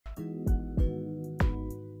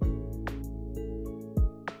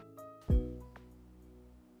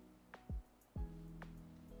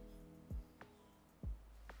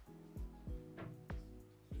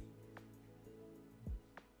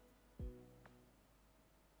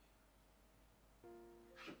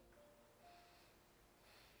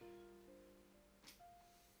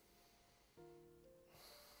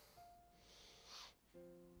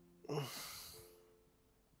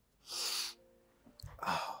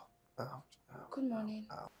Good morning.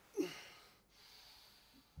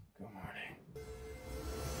 Good morning.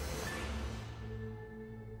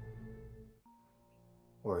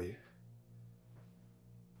 Who are you?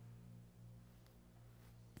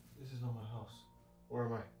 This is not my house. Where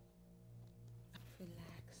am I?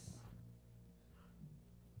 Relax.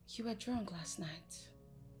 You were drunk last night,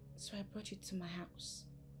 so I brought you to my house.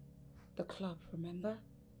 The club, remember?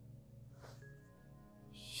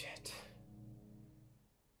 Shit.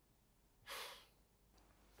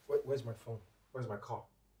 Where's my phone? Where's my car?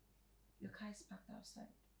 Your car is parked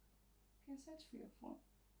outside. You can search for your phone.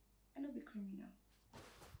 I know be criminal.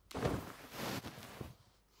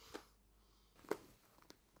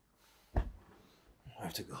 I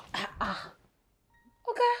have to go.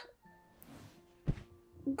 Okay.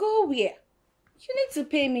 Go where? You need to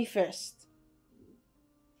pay me first.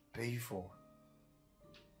 Pay you for?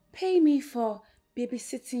 Pay me for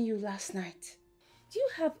babysitting you last night. Do you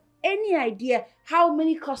have any idea how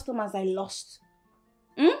many customers I lost?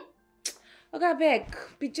 Okay, beg,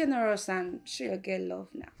 be generous and show your girl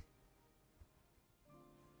love now.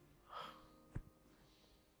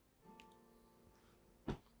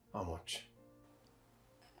 How much?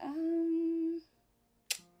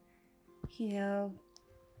 You know,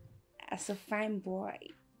 as a fine boy,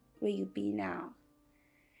 where you be now,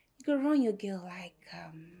 you could run your girl like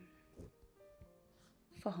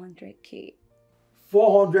 400K.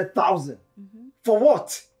 400,000? For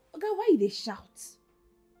what? Okay, why they shout?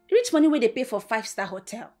 Rich money where they pay for 5-star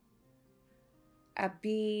hotel.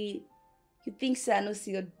 Abi, you think so I no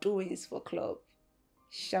see your doings for club?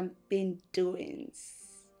 Champagne doings.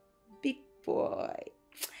 Big boy.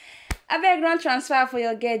 I beg run transfer for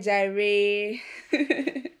your girl, Jare.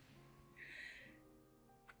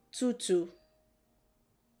 22.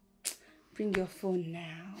 Bring your phone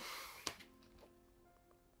now.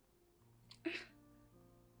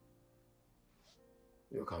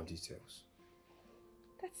 Your account details.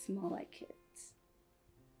 That's more like it.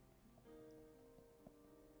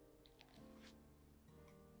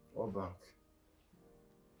 What bank?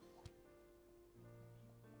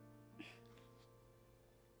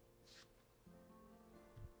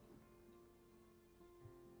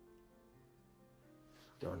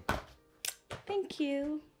 Done. Thank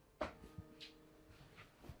you.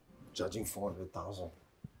 Charging 400,000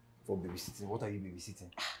 for babysitting. What are you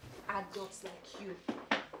babysitting? Adults like you.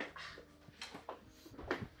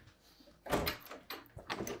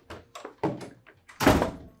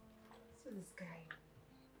 So this guy,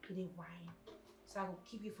 he dey whine. So I will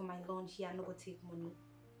keep you for my lunch here and not go take money.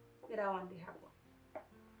 Let that one they happen.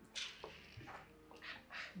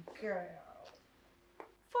 Girl.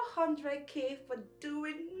 400K for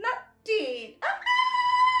doing nothing.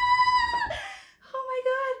 Oh my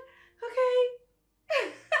god. Okay.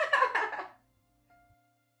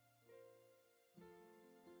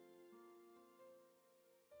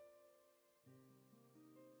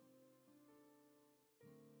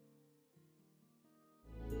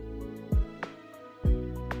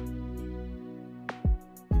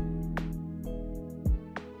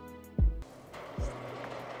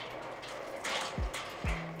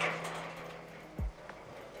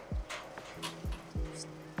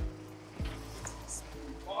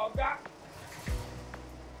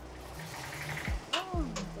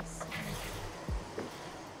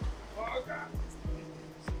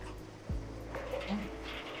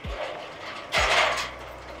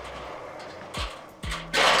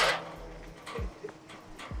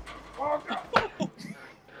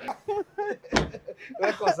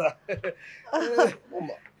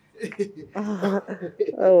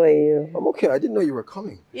 How are you? I'm okay. I didn't know you were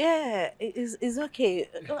coming. Yeah, it's okay.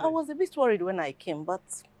 I was a bit worried when I came, but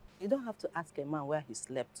you don't have to ask a man where he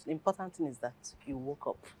slept. The important thing is that you woke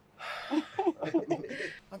up.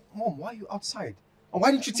 Mom, why are you outside? And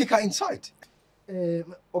why didn't you take her inside?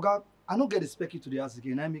 Oga, I don't get the spec to the house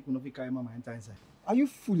again. I make me not carry my enter inside. Are you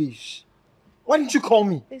foolish? Why didn't you call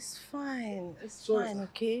me? It's fine. It's Sorry, fine, sir.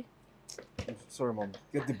 okay? Sorry, Mom.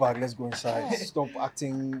 Get the bag. Let's go inside. Stop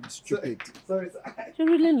acting stupid. Sorry, sir. You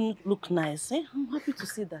really look nice, eh? I'm happy to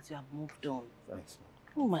see that you have moved on. Thanks,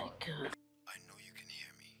 Mom. Oh my God. I know you can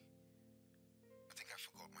hear me. I think I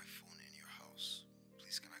forgot my phone in your house.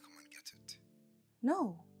 Please, can I come and get it?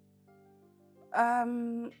 No.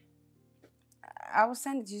 I will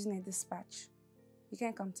send it using a dispatch. You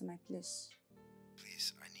can come to my place.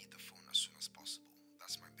 Please, I need the phone as soon as possible.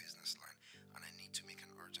 That's my business line, and I need to make an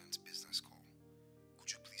urgent business call.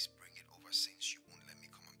 Could you please bring it over since you won't let me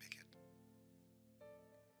come and pick it?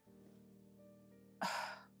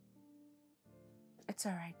 It's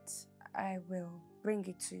alright. I will bring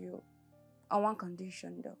it to you. On one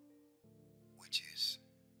condition though. Which is?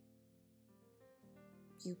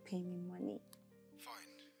 you pay me money. Fine.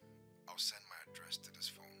 I'll send my address to this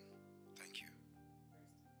phone. Thank you.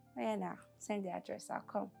 Oh yeah, now send the address. I'll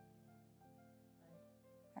come.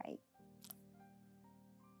 Bye.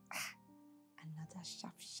 Another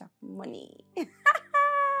sharp money.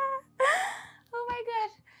 Oh my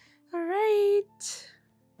God. All right.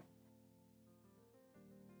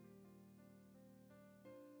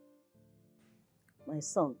 My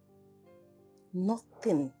son,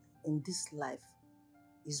 nothing in this life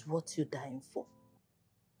is what you're dying for.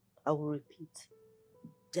 I will repeat.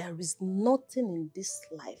 There is nothing in this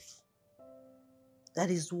life that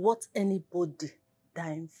is worth anybody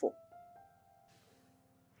dying for.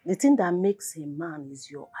 The thing that makes a man is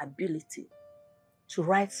your ability to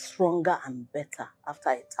rise stronger and better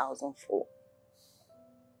after 1,000 fall.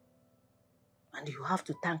 And you have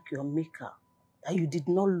to thank your maker that you did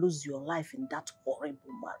not lose your life in that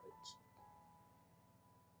horrible marriage.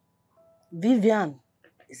 Vivian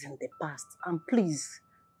is in the past, and please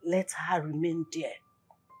let her remain there.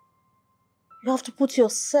 You have to put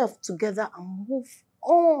yourself together and move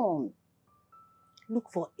on. Look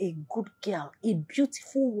for a good girl, a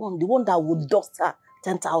beautiful one, the one that will dust her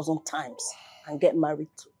 10,000 times and get married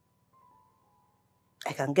to.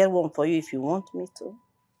 I can get one for you if you want me to.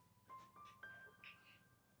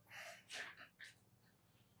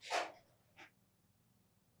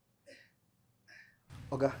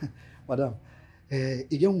 Oga, madam,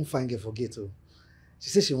 you get one fine girl for ghetto. She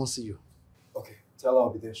says she wants to see you. Okay, tell her I'll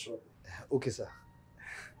be there shortly. Okay, sir.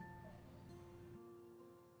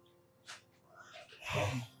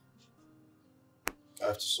 I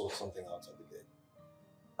have to sort something out on the gate.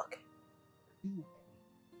 Okay.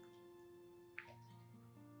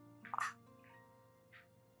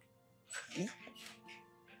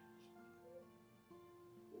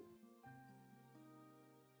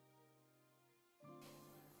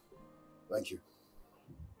 Thank you.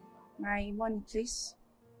 My money, please.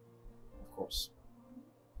 Of course.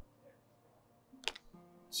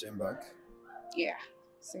 Same bank? Yeah,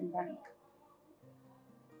 same bank.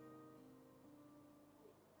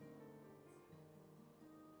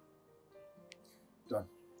 Done.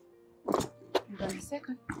 Hold on a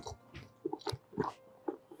second.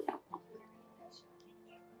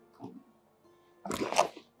 Okay,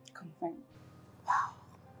 confirm.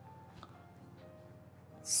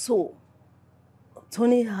 So,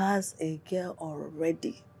 Tony has a girl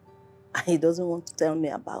already and he doesn't want to tell me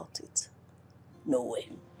about it. No way.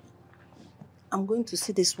 I'm going to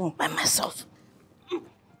see this one by myself. I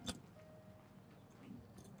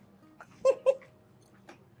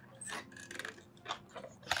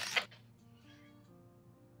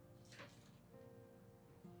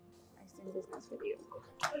send business with you.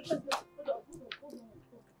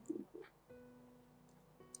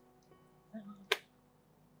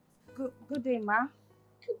 Good day, ma.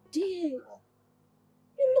 Good day.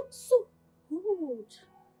 You look so good.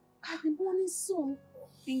 Like the morning sun.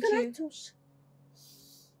 Thank Can you. I touch?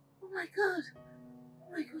 Oh my God.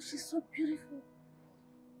 Oh my God, she's so beautiful.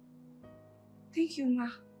 Thank you, ma.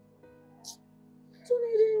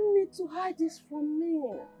 Tony didn't need to hide this from me.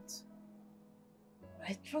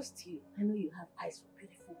 I trust you. I know you have eyes for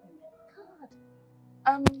beautiful women.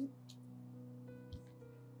 God.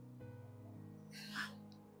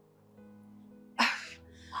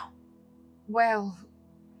 Well,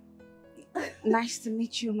 nice to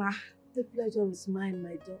meet you, ma. The pleasure is mine,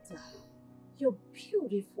 my daughter. You're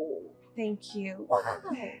beautiful. Thank you. Wow.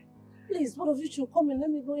 Please, one of you should come in. Let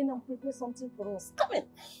me go in and prepare something for us. Come in.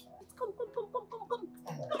 Come. Come on,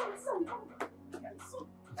 son.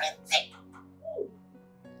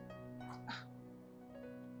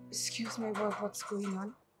 Excuse me, what's going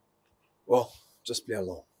on? Well, just play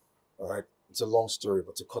along. Alright? It's a long story,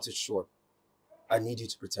 but to cut it short, I need you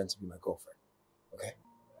to pretend to be my girlfriend. Okay?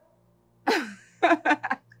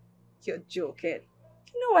 You're joking.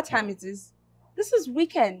 You know what time it is? This is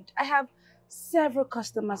weekend. I have several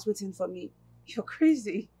customers waiting for me. You're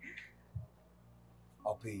crazy.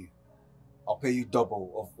 I'll pay you. I'll pay you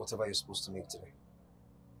double of whatever you're supposed to make today.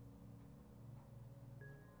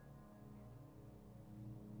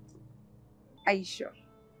 Are you sure?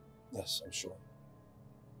 Yes, I'm sure.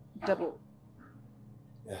 Double.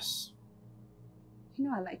 Yes. You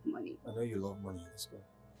know I like money. I know you love money, let's go.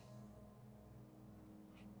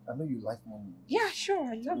 I know you like money. Yeah, sure,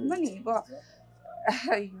 I love money, but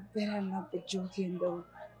you better not be joking though.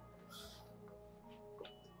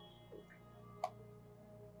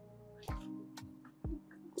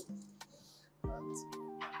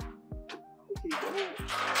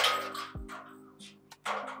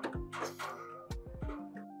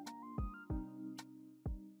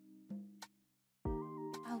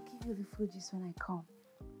 I'll give you the fruit juice when I come.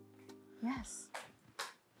 Yes.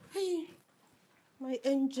 Hey, my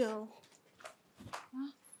angel.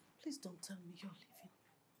 Huh? Please don't tell me you're leaving.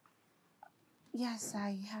 Yes,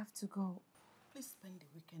 I have to go. Please spend the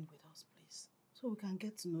weekend with us, please. So we can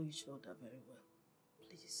get to know each other very well.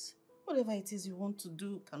 Please. Whatever it is you want to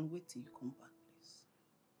do, can wait till you come back, please.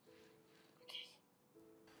 Okay.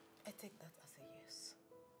 I take that as a yes.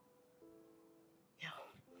 Yeah.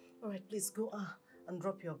 Alright, please go and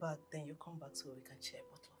drop your bag, then you come back so we can share a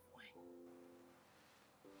bottle of wine.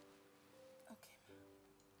 Okay.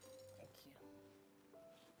 Thank you.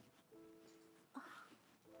 Oh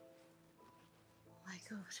my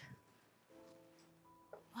God.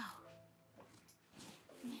 Wow.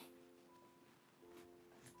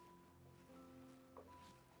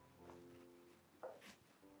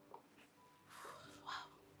 Wow.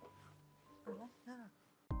 I like that.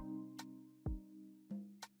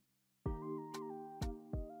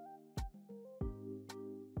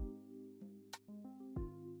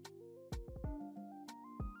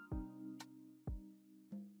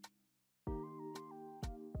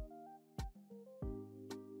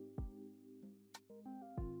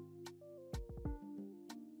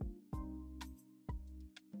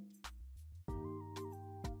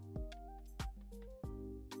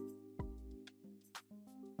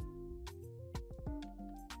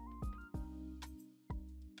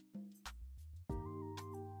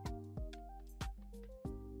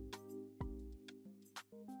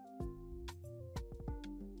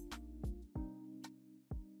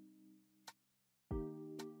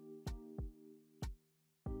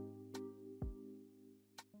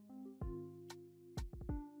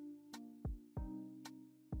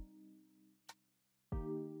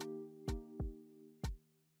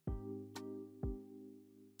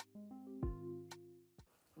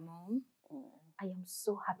 Mom, I am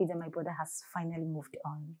so happy that my brother has finally moved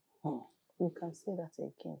on. You can say that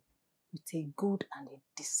again. With a good and a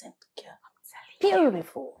decent girl. I'm telling you.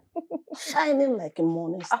 Beautiful. Shining like a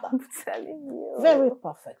morning star. I'm telling you. Very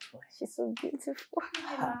perfect for you. She's so beautiful.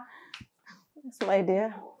 Yes, my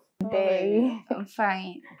dear. Babe. I'm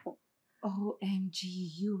fine. OMG,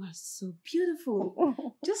 you are so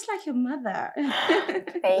beautiful. Just like your mother.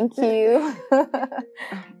 Thank you.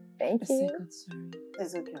 Thank A you. second, sorry.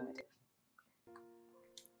 It's okay, my dear.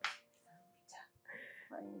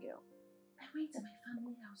 Fine girl. I went to my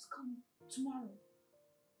family house coming tomorrow.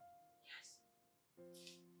 Yes.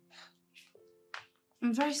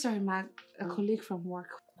 I'm very sorry, Ma. A colleague from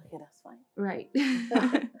work. Okay, that's fine. Right.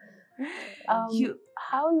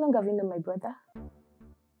 How long have you known my brother?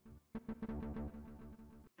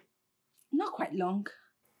 Not quite long.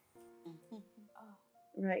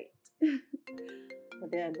 Right. But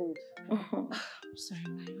they are good. I'm sorry,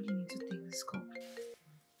 Ma. I really need to take this call.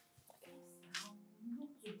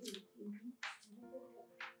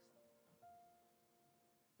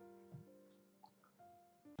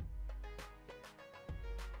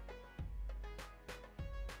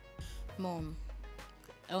 Mom,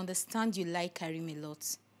 I understand you like Karim a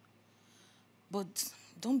lot, but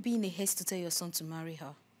don't be in a haste to tell your son to marry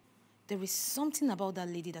her. There is something about that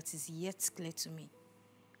lady that is yet clear to me.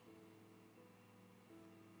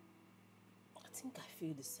 I think I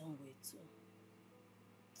feel the same way too.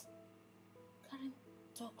 Karen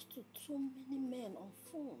talks to too many men on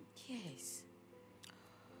phone. Yes.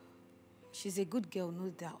 She's a good girl, no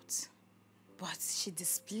doubt. But she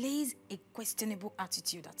displays a questionable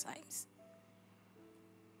attitude at times.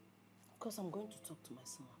 Of course, I'm going to talk to my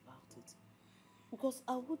son about it. Because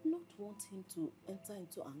I would not want him to enter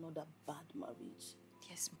into another bad marriage.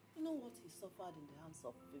 Yes, Mom. You know what he suffered in the hands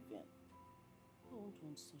of Vivian? I don't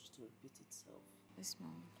want such to repeat itself. Yes,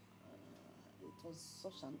 Mom. It was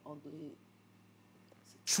such an ugly...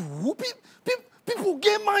 True. People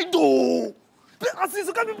get mind though. As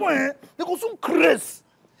these kind of people, they go so crazy.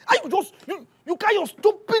 You carry your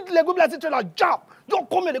stupid Lego like a jab. Don't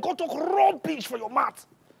come here, they go talk rubbish for your mouth.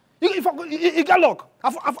 You get luck.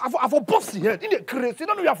 I for boss here. In the crazy, you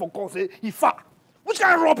don't know you have for call. Say he far. Which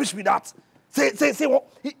kind of rubbish with that? Say what?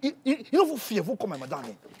 You don't fear who come,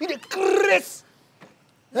 madam. In the crazy.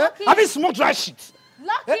 I mean smoke dry shit.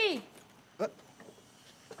 Lucky!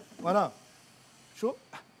 Madam. Sure.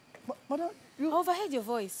 Madam, you. I overheard your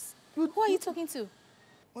voice. Who are you talking to?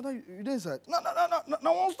 Madam, you didn't say.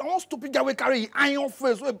 No, one stupid guy will carry iron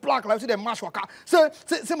face with black like see the mash waka. Say,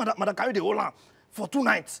 madam carry the whole land for 2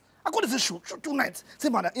 nights. I got this shoot 2 nights. Say,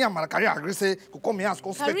 madam, carry agree say could come here and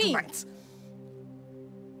go spend 2 nights.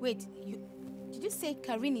 Wait, did you say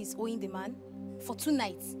Karin is owing the man for 2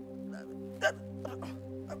 nights?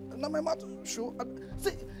 Now my mouth show.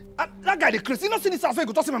 See, that guy the crazy. You not see this house where you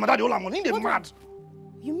go talk to my mother the whole money. They mad.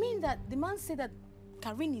 You mean that the man said that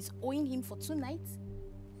Karine is owing him for 2 nights?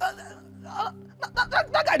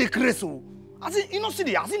 That guy, the crazy. As in, you know,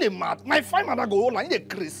 see, as in the mad. My fine mother go all in the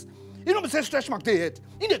crazy. You know, me say stretch mark they head.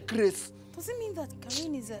 In the crazy. Does it mean that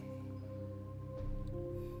Karine is a...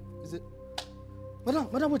 Is it? Madam,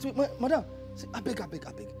 wait, madam. See, I beg.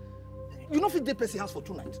 You know, if they place the house for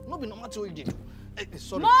 2 nights. No be no matter what you did.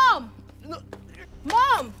 Sorry. Mom! No.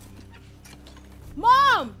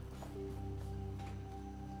 Mom!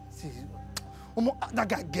 See, that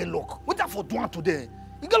guy get luck. What that for doing today?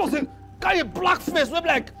 He get luck say carry a black face. We be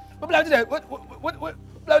like this.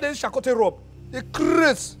 What this shakote rob. The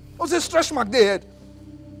craze. What's the stretch mark they head?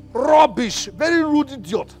 Rubbish. Very rude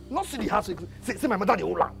idiot. Not see the house. Say my mother the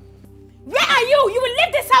whole land. Where are you? You will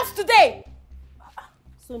leave this house today!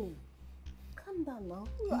 Sonia, calm down now.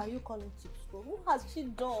 Who are you calling chips for? What has she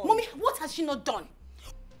done? Mommy, what has she not done?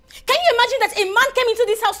 Can you imagine that a man came into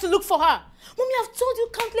this house to look for her? Mommy, I've told you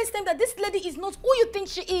countless times that this lady is not who you think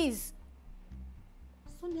she is.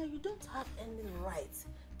 Sonia, you don't have any right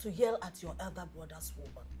to yell at your elder brother's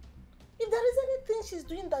woman. If there is anything she's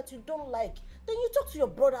doing that you don't like, then you talk to your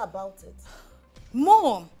brother about it.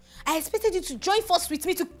 Mom, I expected you to join force with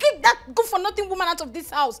me to keep that good-for-nothing woman out of this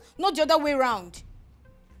house, not the other way around.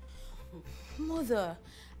 Mother,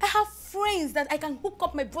 I have friends that I can hook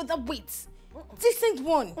up my brother with. Decent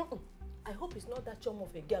one. I hope it's not that chum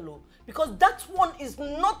of a girl, because that one is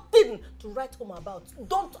nothing to write home about.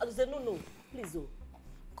 Don't say no, please.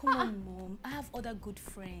 Come on, Mom. I have other good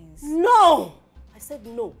friends. No! I said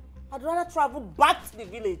no. I'd rather travel back to the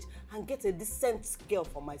village and get a decent girl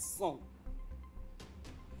for my son.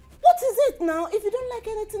 What is it now? If you don't like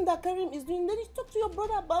anything that Karim is doing, then you talk to your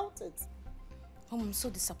brother about it. Mom, I'm so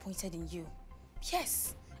disappointed in you.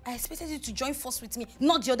 Yes, I expected you to join force with me,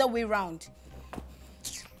 not the other way around.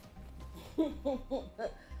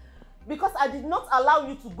 Because I did not allow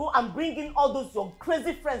you to go and bring in all those your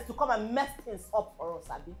crazy friends to come and mess things up for us,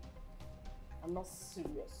 Abby. I'm not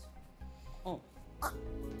serious.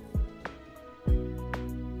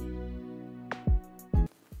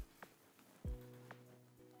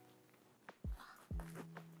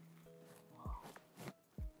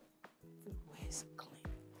 Where's clean?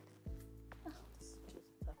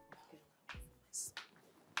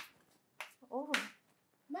 Oh,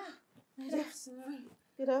 Ma, good afternoon.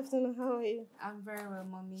 good afternoon. How are you? I'm very well,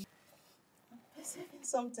 Mommy. Perceiving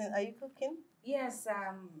something. Are you cooking? Yes,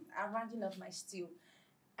 I'm rounding up my stew.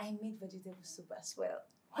 I made vegetable soup as well.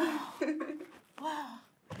 Wow.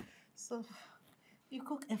 So, you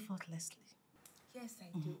cook effortlessly. Yes,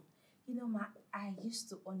 I do. You know, Ma, I used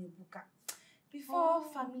to own a buka before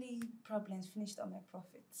family problems finished all my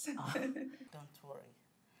profits. Don't worry.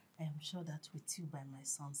 I am sure that with you by my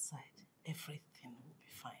son's side, everything will be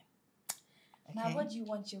fine. Okay? Now, what do you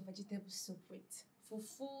want your vegetable soup with?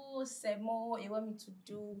 Fufu, semo, you want me to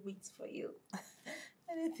do wheat for you?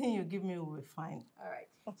 Anything you give me will be fine. All right.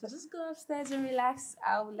 So just go upstairs and relax.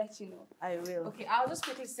 I'll let you know. I will. Okay, I'll just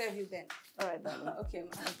quickly serve you then. All right, darling. Okay,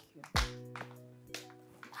 Ma. Thank you.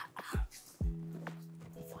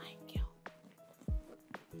 Fine girl.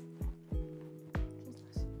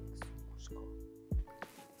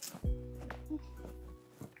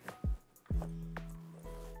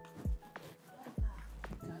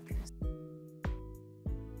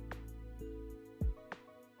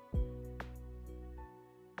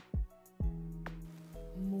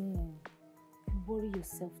 Mom, you worry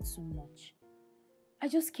yourself too much. I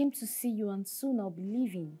just came to see you and soon I'll be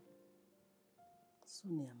leaving.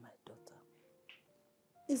 Sonia, my daughter,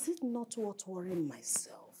 is it not worth worrying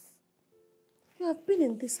myself? You have been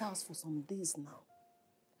in this house for some days now,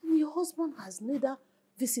 and your husband has neither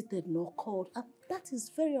visited nor called, and that is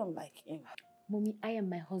very unlike him. Mommy, I and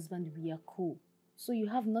my husband, we are cool. So you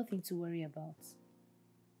have nothing to worry about.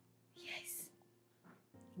 Yes.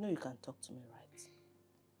 You know you can talk to me, right?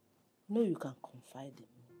 You know you can confide in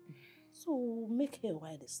me. So make hay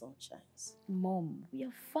while the sun shines. Mom, we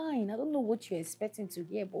are fine. I don't know what you're expecting to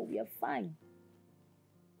hear, but we are fine.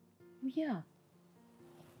 We are.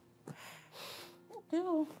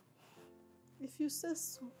 Okay, if you say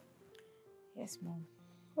so. Yes, Mom.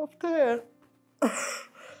 Okay. I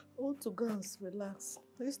want to go and relax.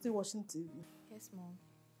 Are you still watching TV? Yes, Mom.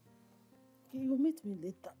 Okay, you'll meet me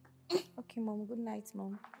later. Okay, Mom. Good night,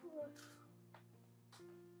 Mom.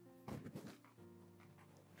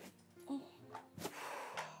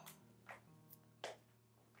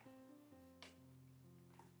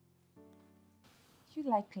 You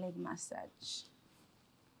like leg massage?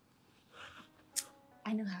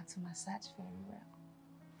 I know how to massage very well.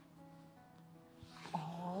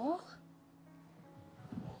 Or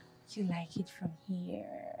you like it from here?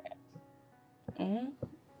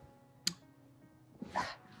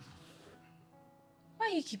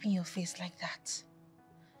 are you keeping your face like that?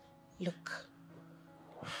 Look,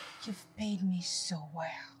 you've paid me so well.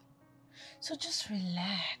 So just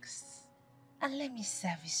relax and let me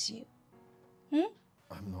service you.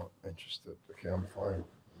 I'm not interested, okay? I'm fine.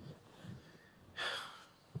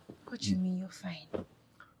 What do you mean you're fine?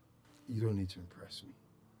 You don't need to impress me.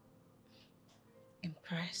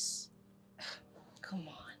 Impress? Come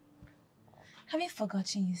on. Have you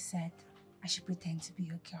forgotten you said I should pretend to be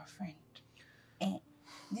your girlfriend?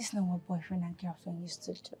 This is not what boyfriend and girlfriend used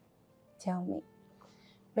to do. Tell me,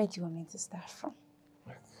 where do you want me to start from?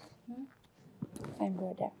 Fine,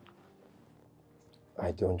 brother.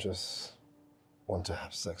 I don't just want to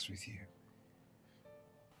have sex with you.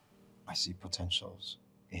 I see potentials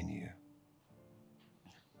in you.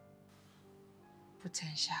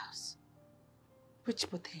 Potentials? Which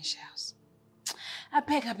potentials? I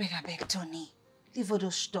beg, Tony. Leave all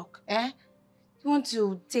those talk, eh? You want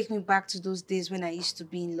to take me back to those days when I used to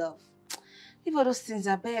be in love? Leave all those things,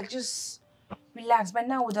 I beg. Just relax. By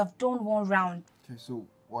now I would have done one round. Okay, so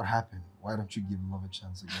what happened? Why don't you give love a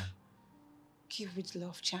chance again? Give with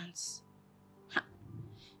love chance.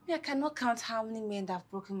 Me, I cannot count how many men that have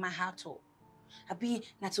broken my heart. Oh, I be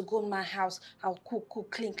not to go in my house. I'll cook,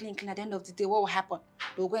 clean. At the end of the day, what will happen?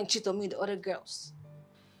 They'll go and cheat on me with the other girls.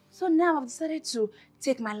 So now I've decided to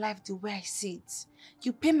take my life the way I see it.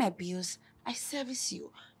 You pay my bills, I service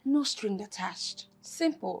you. No string attached.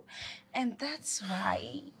 Simple. And that's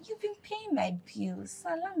why you've been paying my bills. So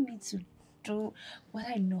allow me to do what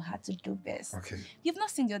I know how to do best. Okay. You've not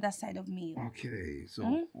seen the other side of me. Okay,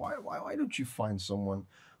 so why don't you find someone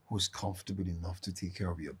who's comfortable enough to take care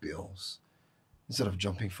of your bills instead of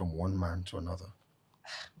jumping from one man to another?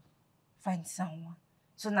 Find someone.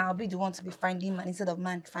 So now I'll be the one to be finding man instead of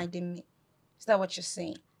man finding me. Is that what you're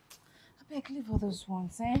saying? I beg, leave all those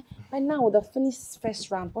ones, eh? By now I would have finished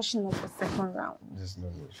first round, pushing up for second round. There's no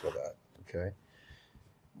need for that, okay?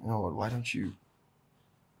 You know what, why don't you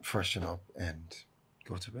freshen up and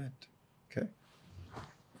go to bed, okay?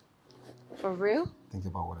 For real? Think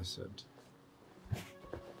about what I said.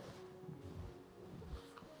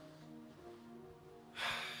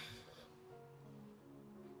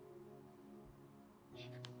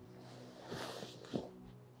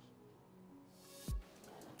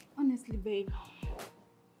 Honestly, babe,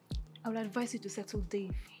 I would advise you to settle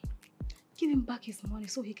Dave. Give him back his money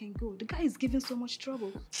so he can go. The guy is giving so much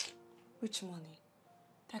trouble. Which money?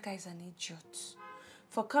 That guy's an idiot.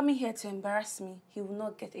 For coming here to embarrass me, he will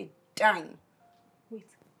not get a dime. Wait,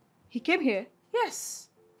 he came here? Yes.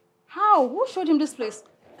 How? Who showed him this place?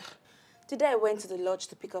 Today I went to the lodge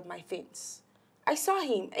to pick up my things. I saw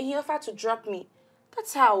him and he offered to drop me.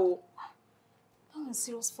 That's how. That was a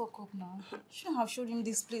serious fuck up now. You shouldn't have showed him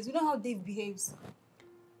this place. You know how Dave behaves.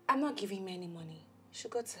 I'm not giving him any money. He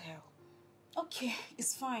should go to hell. Okay,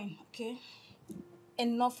 it's fine, okay?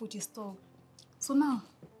 Enough with his talk. So now,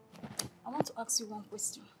 I want to ask you one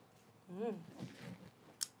question.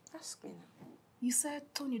 Ask me now. You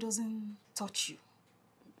said Tony doesn't touch you.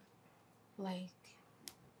 Like,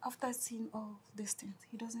 after seeing all these things,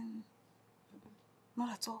 he doesn't...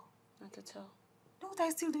 Not at all. Not at all. Then what are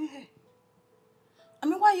you still doing here? I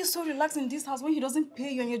mean, why are you so relaxed in this house when he doesn't pay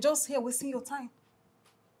you and you're just here wasting your time?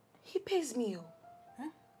 He pays me, oh. Huh?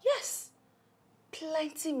 Yes.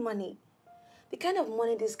 Plenty money. The kind of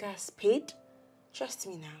money this guy has paid, trust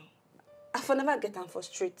me now. I'll never get on for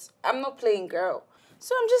streets. I'm not playing girl.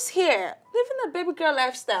 So I'm just here, living a baby girl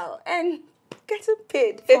lifestyle and getting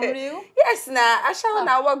paid. For real? Yes, nah. I shall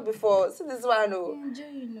not work before. So this is what I know. You enjoy,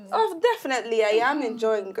 you know. Oh, definitely. I am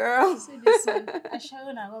enjoying, girl. See this one. I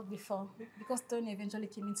shall not work before because Tony eventually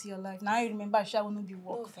came into your life. Now I remember I shall not be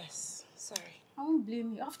work. No verse. Sorry. I won't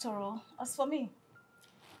blame you. After all, as for me,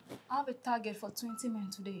 I have a target for 20 men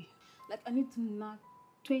today. Like, I need to knock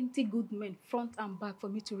 20 good men front and back for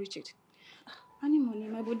me to reach it. I need money.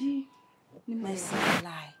 My body... Mercy,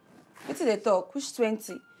 lie. What did they talk? Which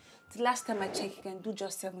 20? The last time I checked, you can do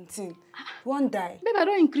just 17. One die. Babe, I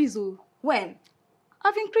don't increase, oh. When?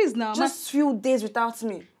 I've increased now. Just few days without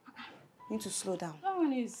me. You need to slow down. That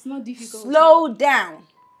one is not difficult. Slow down.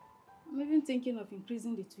 I'm even thinking of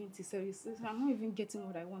increasing the 20 series. I'm not even getting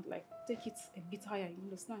what I want. Like, take it a bit higher, you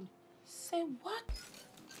understand? Say what?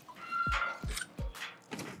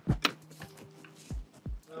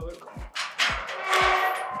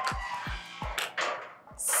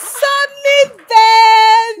 Sunny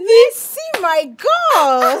baby! See my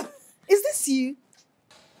God! Is this you?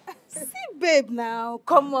 See babe now.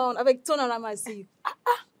 Come on. I beg turn around and see you.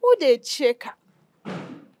 Who they check her?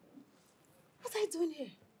 What are you doing here?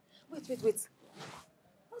 Wait.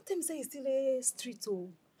 Don't tell me say you still a street oh.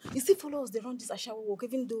 You still follow us, they run this Ashawo work,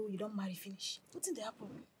 even though you don't marry finish. What's in the happen?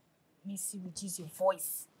 Missy, reduce your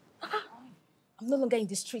voice. I'm no longer in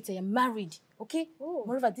the streets. I am married, okay? Oh.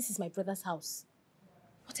 Moreover, this is my brother's house.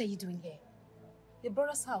 What are you doing here? Your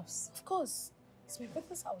brother's house. Of course. It's my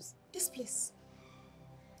brother's house. This place.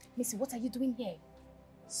 Missy, what are you doing here?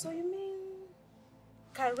 So you mean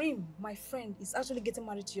Karim, my friend, is actually getting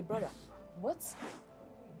married to your brother? What?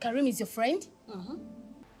 Karim is your friend? Mm-hmm.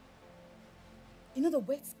 In other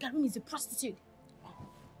words, Karim is a prostitute.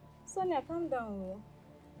 Sonia, calm down.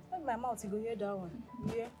 Let my mouth, you go hear that one.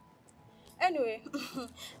 Yeah. Anyway,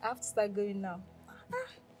 I have to start going now.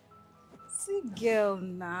 See girl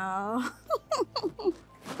now.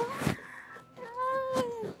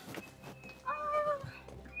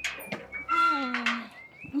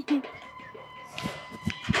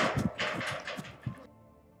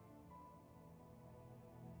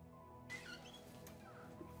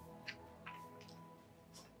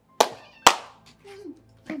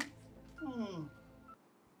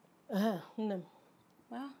 Nnem,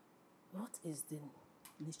 Well, what is the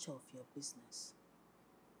nature of your business?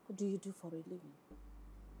 What do you do for a living?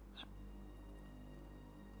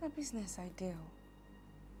 the business I do.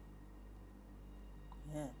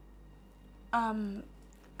 Yeah.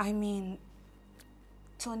 I mean,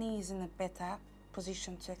 Tony is in a better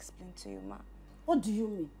position to explain to you, ma. What do you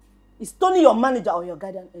mean? Is Tony your manager or your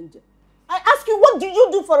guardian angel? I ask you, what do you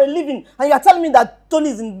do for a living? And you are telling me that Tony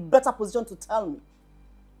is in better position to tell me.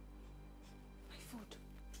 My food.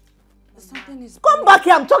 Something is... Come back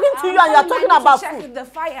here, I'm talking to you and you are talking about check food. with the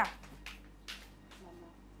fire.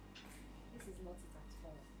 This is not it at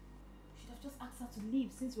all. You should have just asked her to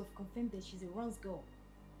leave since we have confirmed that she's a runs girl.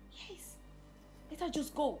 Yes. Let her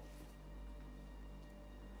just go.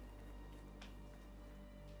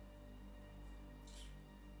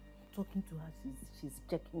 Talking to her, she's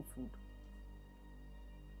checking food.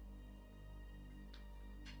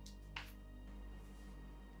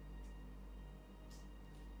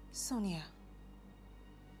 Sonia,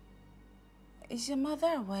 is your mother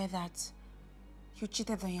aware that you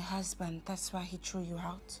cheated on your husband? That's why he threw you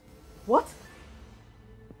out? What?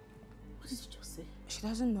 What did you just say? She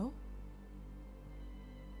doesn't know?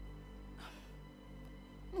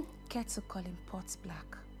 Care to call him Pot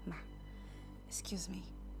Black, ma. Excuse me.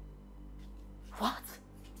 What?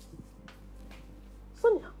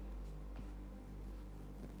 Sonia,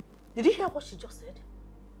 did you hear what she just said?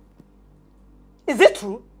 Is it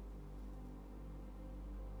true?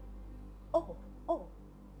 Oh,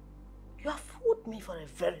 you have fooled me for a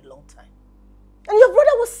very long time. And your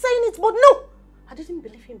brother was saying it, but no, I didn't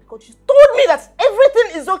believe him because you told me that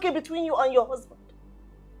everything is okay between you and your husband.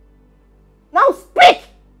 Now speak!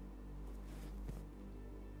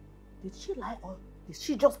 Did she lie or did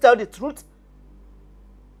she just tell the truth?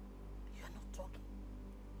 You are not talking.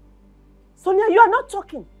 Sonia, you are not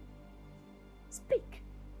talking. Speak.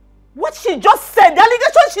 What she just said, the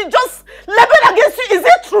allegation she just leveled against you, is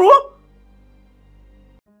it true?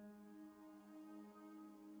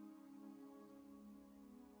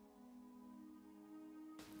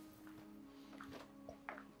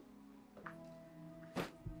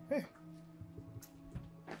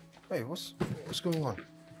 Hey, what's going on?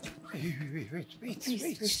 Hey,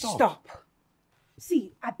 wait, Stop.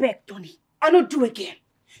 See, I beg, Tony. I don't do again.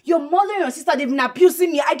 Your mother and your sister, they've been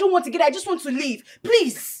abusing me. I don't want to get it. I just want to leave.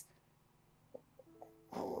 Please.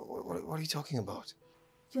 What are you talking about?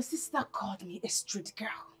 Your sister called me a street girl.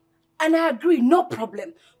 And I agree, no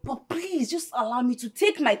problem. But please, just allow me to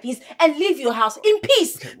take my things and leave your house in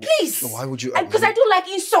peace. Okay, please. Why would you Because I don't like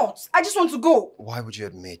insults. I just want to go. Why would you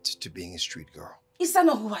admit to being a street girl? Is that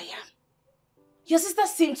not who I am? Your sister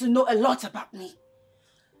seems to know a lot about me.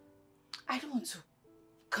 I don't want to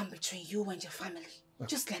come between you and your family.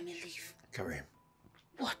 Just let me leave. Karim.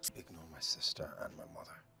 What? Ignore my sister and my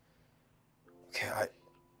mother. Okay,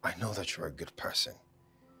 I know that you're a good person.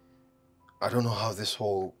 I don't know how this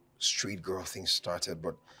whole street girl thing started,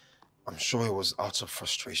 but I'm sure it was out of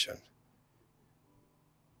frustration.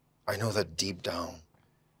 I know that deep down,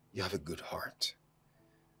 you have a good heart.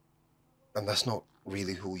 And that's not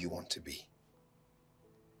really who you want to be.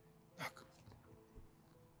 Look,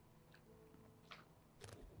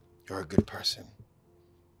 you're a good person.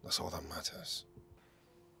 That's all that matters.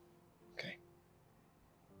 Okay?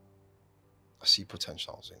 I see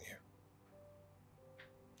potentials in you.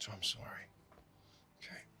 So I'm sorry.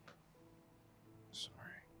 Okay? Sorry.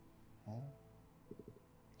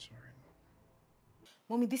 Sorry.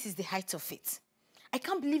 Mommy, this is the height of it. I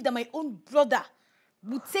can't believe that my own brother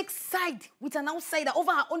would take side with an outsider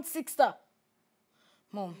over her own sister.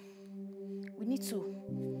 Mom, we need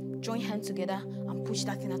to join hands together and push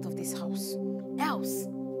that thing out of this house. Else,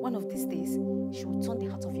 One of these days, she will turn the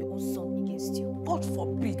heart of your own son against you. God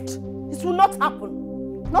forbid. It will not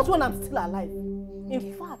happen. Not when I'm still alive.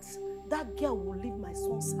 In fact, that girl will leave my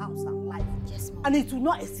son's house and life. Yes, Mom. And it will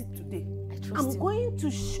not exist today. I trust I'm you. going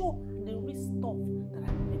to show her the real stuff that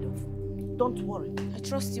I'm made of. Don't worry. I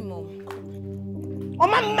trust you, Mom. Oh,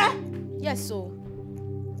 Mama! Yes, so.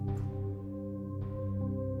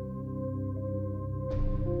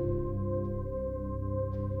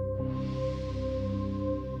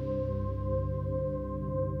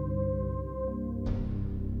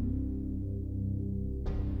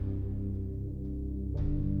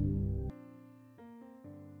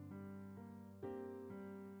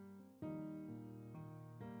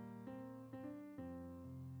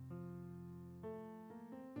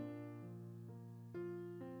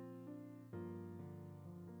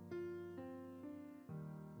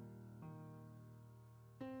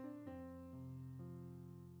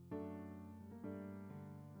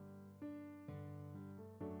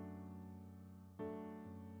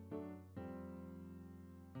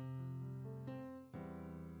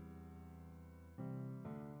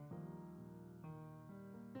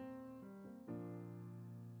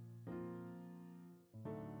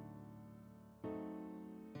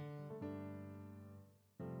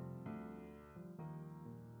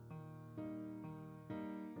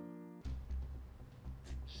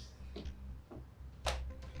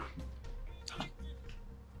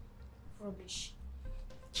 Rubbish.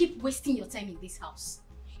 Keep wasting your time in this house.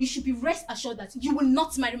 You should be rest assured that you will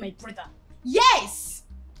not marry my brother. Yes!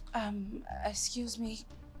 Excuse me.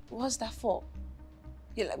 What's that for?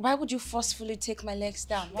 Why would you forcefully take my legs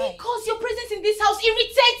down? Why? Because your presence in this house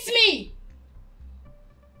irritates me!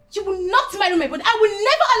 You will not marry my brother. I will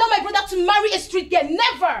never allow my brother to marry a street girl.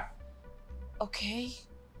 Never! Okay.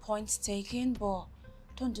 Point taken, but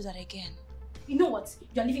don't do that again. You know what?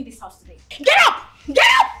 You are leaving this house today. Get up! Get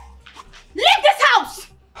up! Leave this house!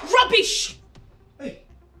 Rubbish! Hey,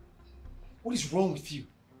 what is wrong with you?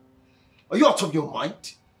 Are you out of your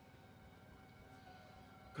mind?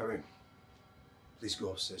 Karim, please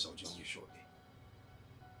go upstairs. I'll join you shortly.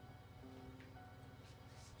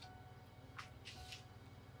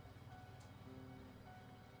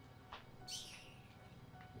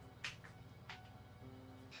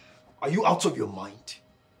 Are you out of your mind?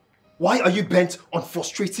 Why are you bent on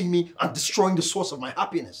frustrating me and destroying the source of my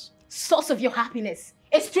happiness? Source of your happiness?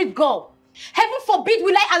 A street girl. Heaven forbid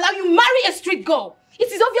will I allow you marry a street girl. It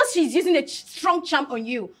is obvious she's using a strong charm on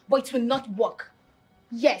you, but it will not work.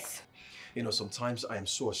 Yes. You know, sometimes I am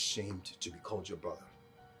so ashamed to be called your brother.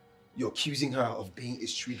 You're accusing her of being a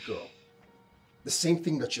street girl. The same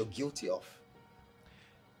thing that you're guilty of.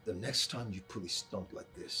 The next time you pull a stunt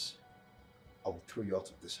like this, I will throw you out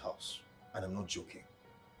of this house. And I'm not joking.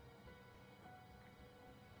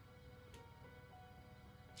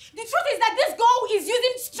 The truth is that this girl is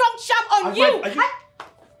using strong charm on you.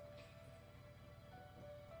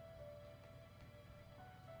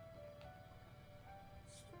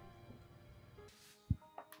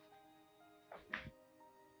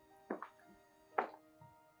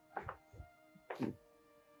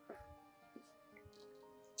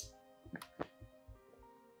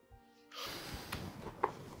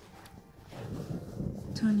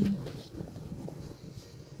 Tony,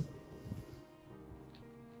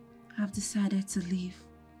 I've decided to leave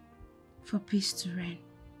for peace to reign.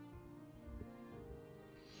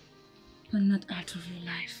 But not out of your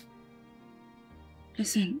life.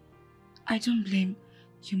 Listen, I don't blame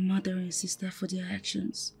your mother and sister for their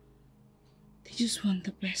actions. They just want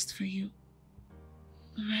the best for you.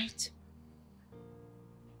 Alright?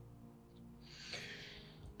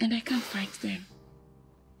 And I can't fight them.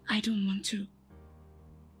 I don't want to.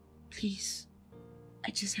 Please,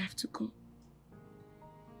 I just have to go.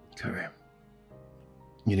 Karim,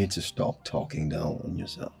 you need to stop talking down on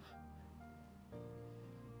yourself.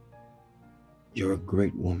 You're a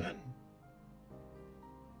great woman.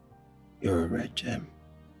 You're a red gem.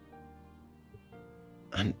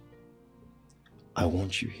 And I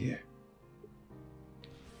want you here.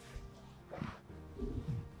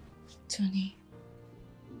 Tony,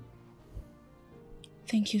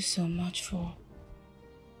 thank you so much for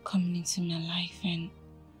coming into my life, and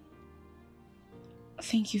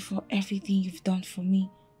thank you for everything you've done for me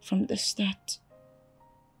from the start.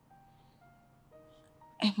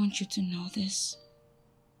 I want you to know this.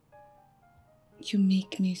 You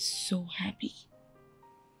make me so happy.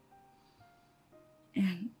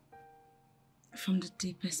 And from the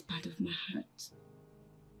deepest part of my heart,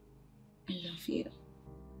 I love you.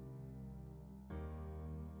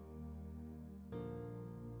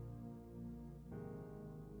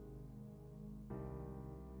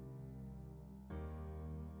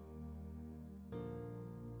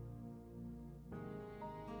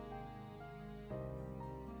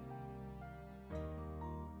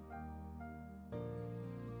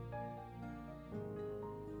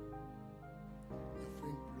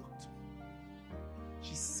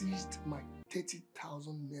 seized my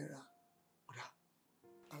 30,000 naira with her.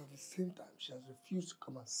 And at the same time, she has refused to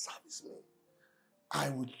come and service me. I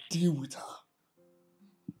will deal with her.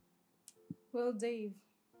 Well, Dave,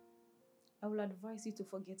 I will advise you to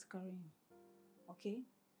forget Karim, okay?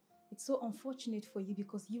 It's so unfortunate for you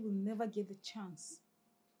because you will never get the chance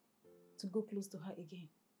to go close to her again.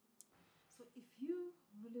 So if you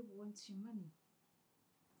really want your money,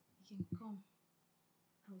 you can come.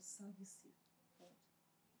 I will service you.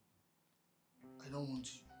 I don't want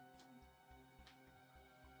you.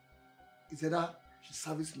 It's either she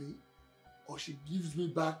services me or she gives me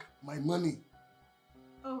back my money.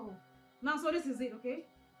 Oh, now so this is it, okay?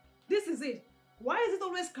 This is it. Why is it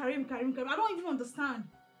always Karim? I don't even understand.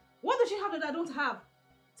 What does she have that I don't have?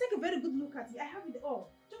 Take a very good look at it. I have it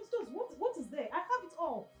all. Just what is there? I have it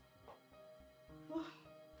all. Oh,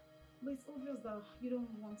 but it's obvious that you don't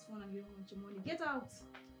want fun and you don't want your money. Get out.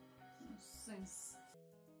 Nonsense.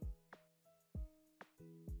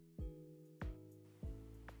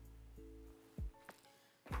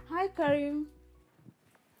 Hi, Karim.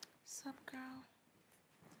 Sup, girl?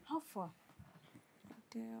 How far?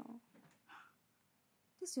 Deal.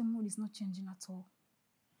 This your mood is not changing at all.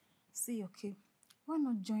 See, okay, why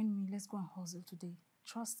not join me? Let's go and hustle today.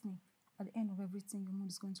 Trust me, at the end of everything, your mood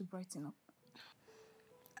is going to brighten up.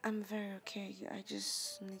 I'm very okay. I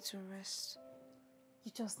just need to rest.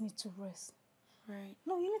 You just need to rest. Right.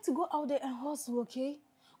 No, you need to go out there and hustle, okay?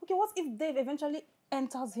 Okay, what if Dave eventually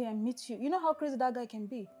enters here and meets you? You know how crazy that guy can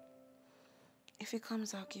be. If he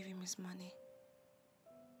comes, I'll give him his money.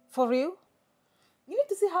 For real? You need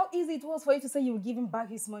to see how easy it was for you to say you would give him back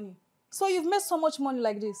his money. So you've made so much money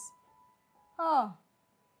like this. Ah,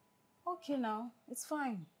 okay now, it's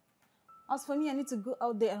fine. As for me, I need to go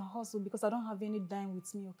out there and hustle because I don't have any dime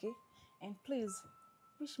with me, okay? And please,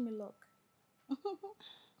 wish me luck.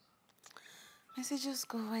 Mercy, just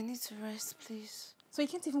go. I need to rest, please. So you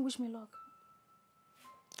can't even wish me luck?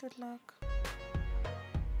 Good luck.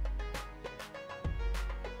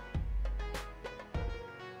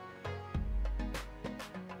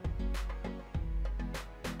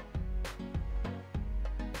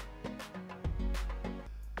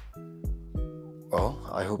 Well,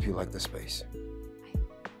 I hope you like the space.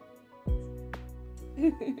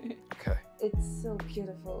 Okay. It's so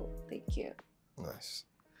beautiful. Thank you. Nice.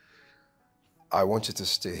 I want you to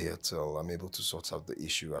stay here till I'm able to sort out the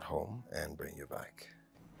issue at home and bring you back.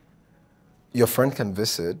 Your friend can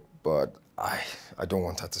visit, but I don't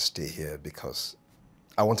want her to stay here because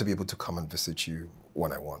I want to be able to come and visit you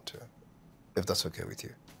when I want to, if that's okay with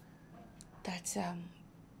you. That's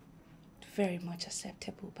very much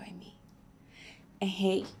acceptable by me. And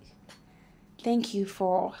hey, thank you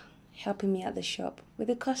for helping me at the shop with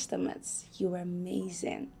the customers. You were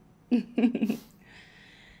amazing. You're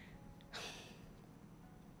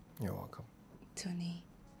welcome. Tony,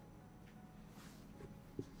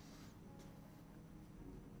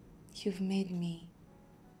 you've made me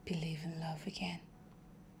believe in love again.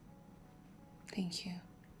 Thank you.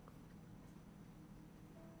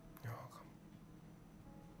 You're welcome.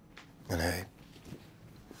 And hey,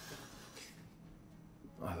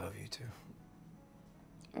 I love you too.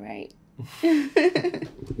 Right.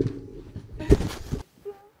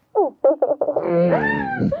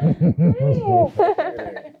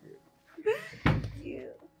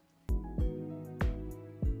 You.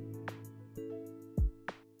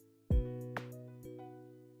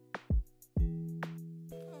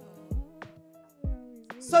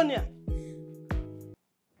 Sonia!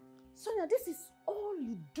 Sonia, this is all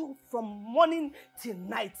you do from morning till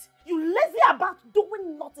night. You lazy about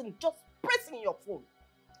doing nothing, just pressing your phone.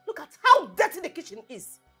 Look at how dirty the kitchen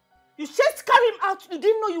is. You chased Karim out, you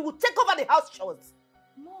didn't know you would take over the house chores.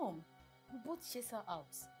 Mom, we both chase her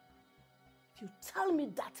out. If you tell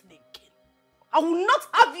me that again, I will not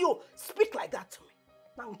have you speak like that to me.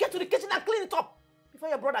 Now get to the kitchen and clean it up before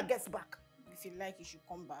your brother gets back. If you like, you should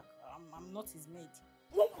come back. I'm not his maid.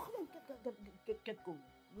 Come on, get going.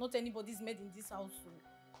 Not anybody's maid in this house.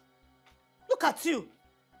 Look at you.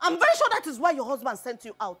 I'm very sure that is why your husband sent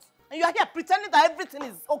you out. And you are here pretending that everything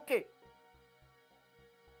is okay.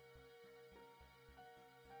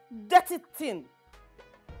 Dirty thing.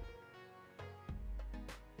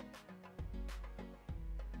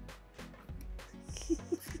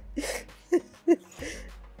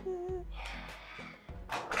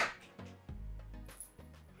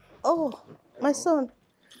 Oh, my son,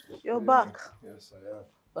 you're back. Yes, I am.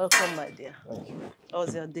 Welcome, my dear. Thank you. How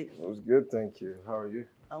was your day? It was good, thank you. How are you?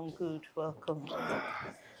 I'm good. Welcome.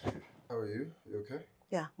 How are you? You okay?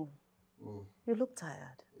 Yeah. Mm. You look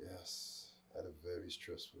tired. Yes, I had a very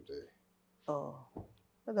stressful day. Oh,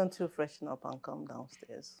 Why don't you freshen up and come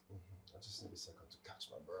downstairs? I just need a second to catch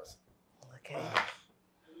my breath. Okay.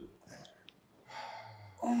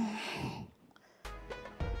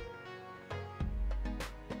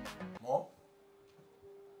 Mom?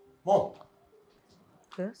 Mom?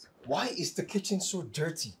 Yes? Why is the kitchen so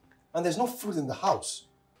dirty? And there's no food in the house.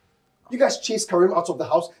 You guys chase Karim out of the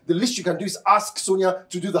house. The least you can do is ask Sonia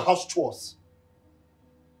to do the house chores.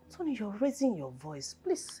 Tony, you're raising your voice.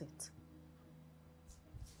 Please sit.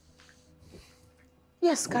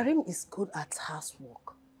 Yes, Karim is good at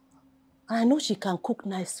housework. And I know she can cook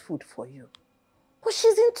nice food for you. But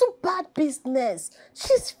she's into bad business.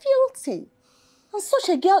 She's filthy. And such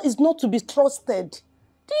a girl is not to be trusted.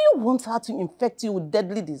 Do you want her to infect you with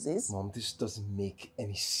deadly disease? Mom, this doesn't make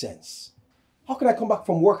any sense. How can I come back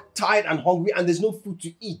from work tired and hungry and there's no food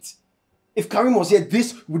to eat? If Karim was here,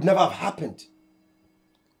 this would never have happened.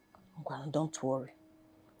 Well, don't worry.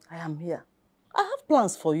 I am here. I have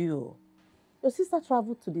plans for you. Your sister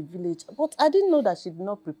traveled to the village, but I didn't know that she did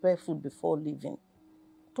not prepare food before leaving.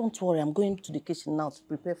 Don't worry, I'm going to the kitchen now to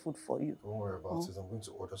prepare food for you. Don't worry about it. I'm going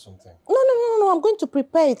to order something. No. I'm going to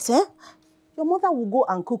prepare it, eh? Your mother will go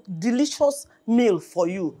and cook delicious meal for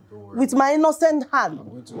you with my innocent hand. I'm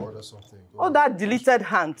going to order something. Oh, that deleted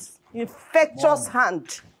hand. Infectious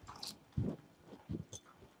hand.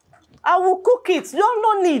 I will cook it. You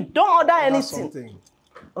don't need. Don't order anything. Something.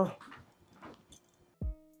 Oh.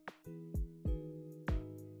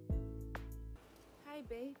 Hi,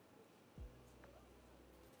 babe.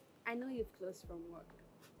 I know you've closed from work.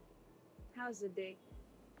 How's the day?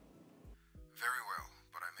 Very well,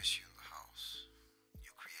 but I miss you in the house.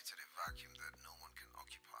 You created a vacuum that no one can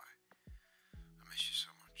occupy. I miss you so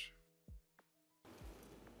much.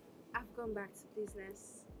 I've gone back to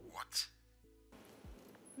business. What?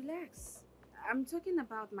 Relax. I'm talking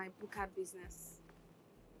about my booker business.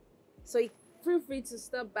 So feel free to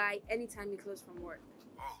stop by anytime you close from work.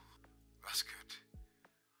 Oh, that's good.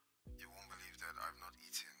 You won't believe that I've not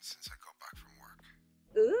eaten since I got back from work.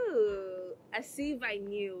 Ooh, as if I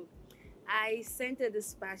knew. I sent a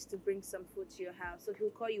dispatch to bring some food to your house, so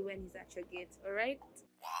he'll call you when he's at your gate, alright?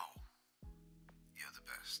 Wow. You're the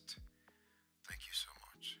best. Thank you so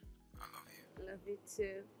much. I love you. Love you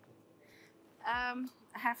too.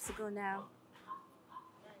 I have to go now.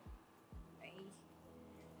 Bye.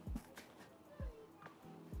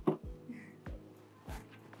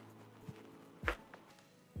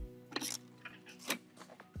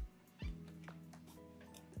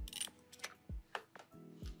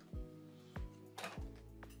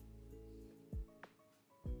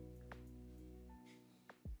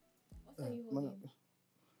 What are you holding?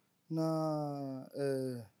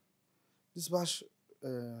 This bash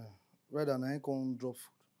rather than I can drop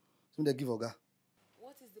food. So they give Oga.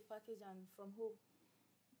 What is the package and from who?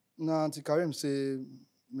 Now Auntie Karim say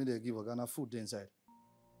me they give Oga na food there inside.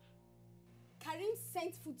 Karim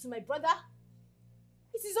sent food to my brother?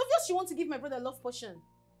 It is obvious she wants to give my brother a love potion.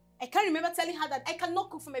 I can't remember telling her that I cannot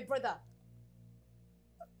cook for my brother.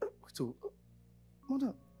 So,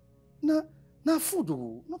 mother, na food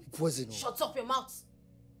oh, not poison oh. Shut up your mouth.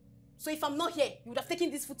 So if I'm not here, you would have taken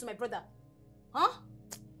this food to my brother. Huh?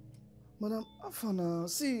 Madam, Afana,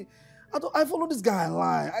 see, I follow this guy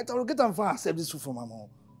online. I will get him far accept this food from my mom.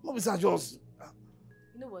 Not besides just.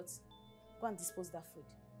 You know what? Go and dispose that food.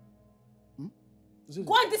 Hmm?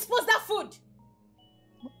 Go and dispose that food!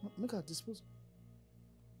 Make her dispose.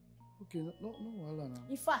 Okay, no, wahala now.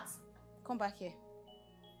 In fact, come back here.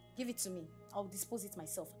 Give it to me. I'll dispose it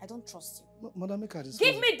myself. I don't trust you. No, madam, make her dispose.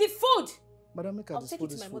 Give me the food! Madam, make her I'll dispose take it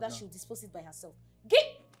to this my food mother. now. She'll dispose it by herself.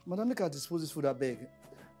 Madam, make her dispose this food, I beg.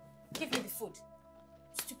 Give me the food.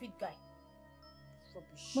 Stupid guy.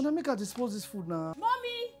 Rubbish. Madam, make her dispose this food now.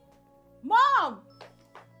 Mommy! Mom!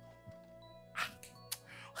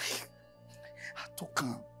 I talk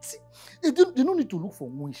calm. See, they don't need to look for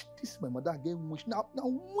wish. This is my mother again wish. Now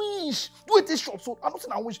wish. Do it shop so. I'm not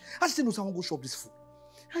saying I wish. I just know someone go shop this food.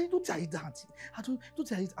 I don't tell you that auntie. I don't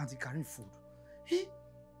tell you Auntie Karim food. Hey,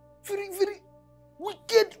 very, very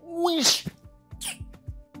wicked wish.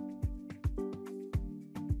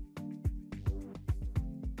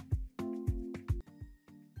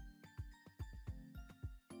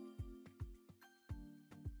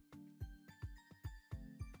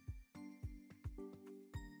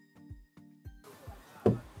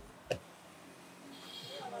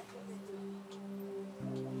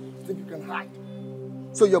 You think you can hide?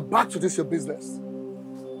 So you're back to this your business.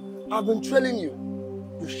 I've been trailing you.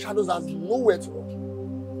 Your shadows has nowhere to go.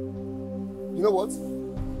 You know what?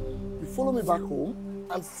 You follow me back home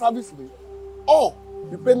and service me, or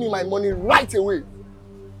you pay me my money right away.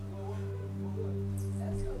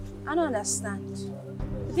 I don't understand.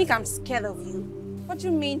 You think I'm scared of you? What do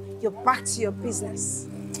you mean you're back to your business?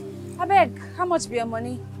 I beg, how much be your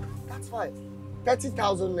money? That's fine.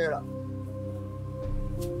 30,000 naira.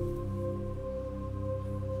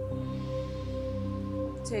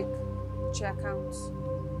 Take your account.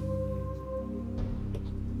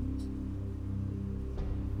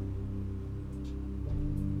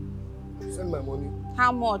 Send my money.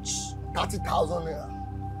 How much? 30,000 naira.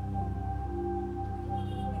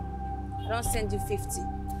 I don't send you 50.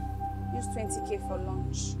 Use 20K for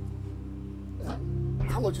lunch.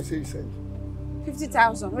 How much you say you send?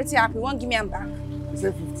 50,000. Wait till happy. Won't give me am back. You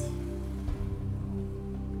said 50.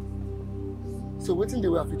 So waiting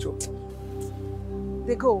the way I feature.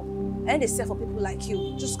 They go. And they sell for people like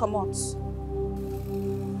you. Just come out.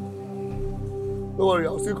 Don't worry,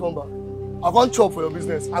 I'll still come back. I want chop for your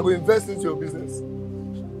business. I will invest into your business.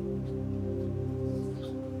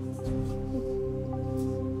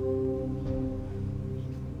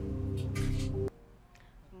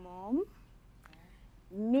 Mom,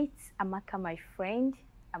 meet Amaka, my friend,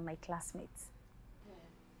 and my classmate.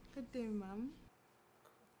 Good day, Mom.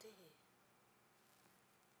 Good day.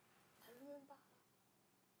 I remember.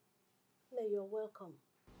 No, you're welcome.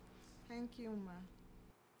 Thank you, Ma.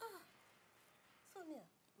 Sonia,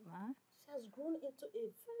 Ma? she has grown into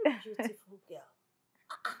a very beautiful girl.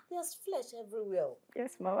 There's flesh everywhere.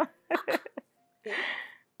 Yes, Mama.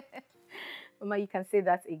 Mama, you can say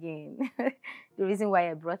that again. The reason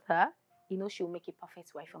why I brought her, you know she'll make a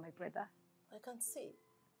perfect wife for my brother. I can see.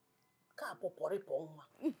 There's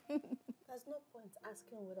no point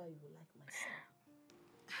asking whether you like my son.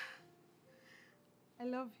 I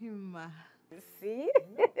love him, Ma. See? You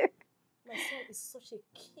know, my son is such a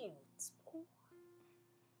cute boy.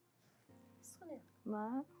 Sonia,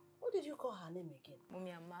 Ma? what did you call her name again?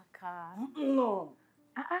 Mummy Amaka. No.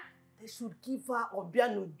 They should give her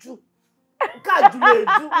Obianuju.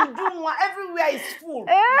 Everywhere is full.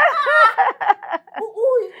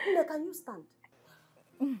 Can you stand?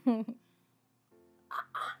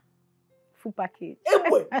 Full package.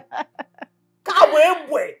 Ebube.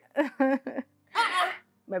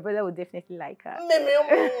 My brother would definitely like her.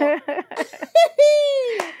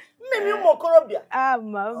 Ah,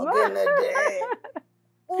 Mama.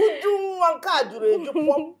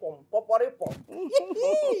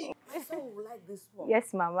 So you like this one?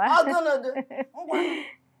 Yes, Mama.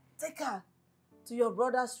 Take her to your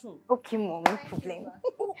brother's room. Okay, Mom, no problem.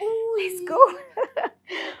 Let's go.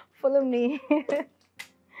 Follow me.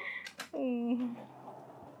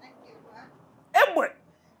 Ebube.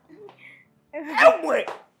 Ebube.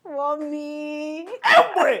 Mommy.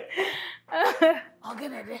 Ebube. I'll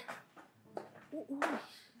get it there.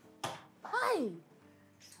 Hi. You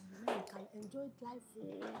can enjoy life.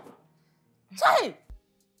 Chai.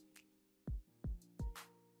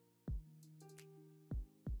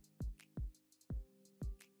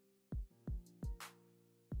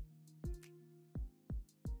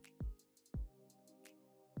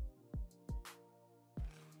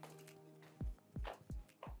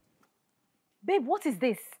 Babe, what is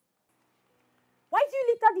this? Why do you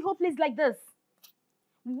litter the whole place like this?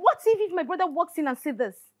 What if my brother walks in and sees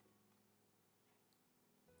this?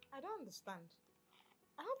 I don't understand.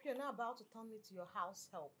 I hope you're not about to turn me to your house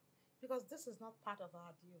help, because this is not part of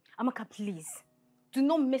our deal. Amaka, please. Do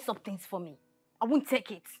not mess up things for me. I won't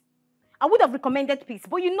take it. I would have recommended peace,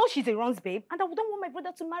 but you know she's a Ron's babe, and I wouldn't want my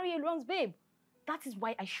brother to marry a Ron's babe. That is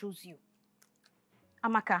why I chose you.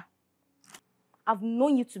 Amaka, I've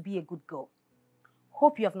known you to be a good girl.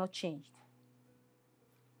 Hope you have not changed.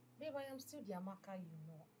 Babe, I am still the Amaka you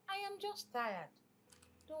know. I am just tired.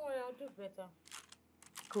 Don't worry, I'll do better.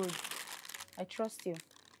 Good. I trust you.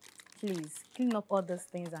 Please, clean up all those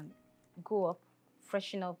things and go up,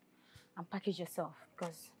 freshen up, and package yourself,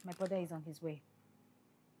 because my brother is on his way.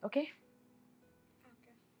 Okay? Okay.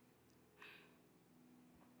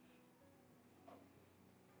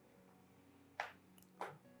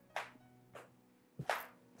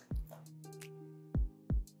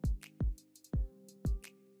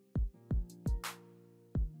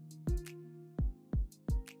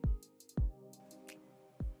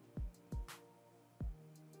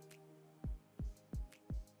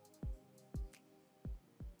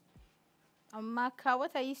 Amaka,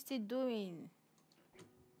 what are you still doing?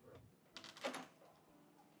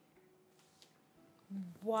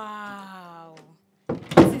 Wow.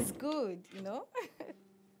 This is good, you know?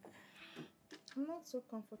 I'm not so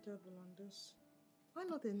comfortable on this. Why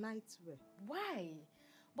not a nightwear? Why?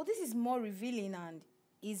 But this is more revealing and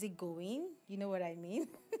easygoing. You know what I mean?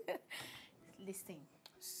 Listen,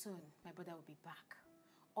 soon my brother will be back.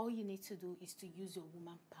 All you need to do is to use your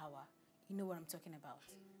woman power. You know what I'm talking about.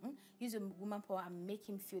 Use your woman power and make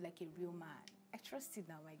him feel like a real man. I trust you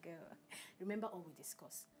now, my girl. Remember all we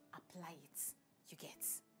discussed. Apply it. You get?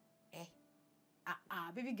 Eh?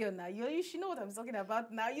 Baby girl, now you should know what I'm talking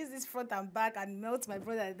about. Now use this front and back and melt my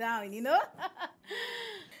brother down, you know?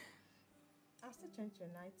 I'll still change your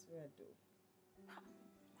nightwear though.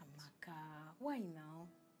 Amaka, why now?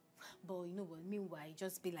 But you know what? Meanwhile,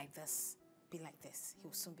 just be like this. Be like this.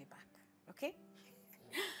 He'll soon be back. Okay?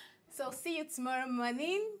 So see you tomorrow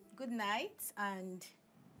morning. Good night. And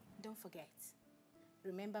don't forget,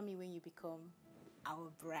 remember me when you become our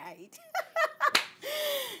bride.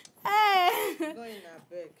 Hey. Go in a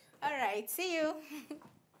beg. All right. See you.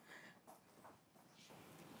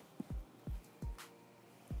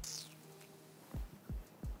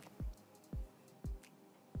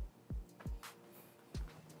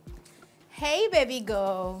 Hey, baby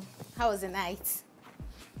girl. How was the night?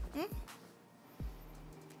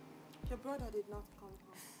 Your brother did not come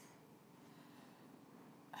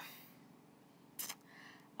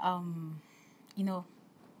home. You know,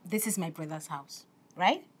 this is my brother's house,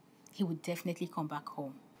 right? He would definitely come back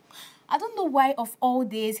home. I don't know why of all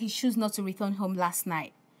days he chose not to return home last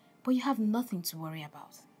night, but you have nothing to worry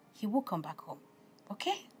about. He will come back home,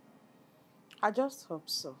 okay? I just hope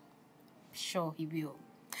so. Sure, he will.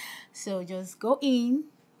 So just go in,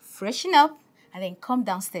 freshen up, and then come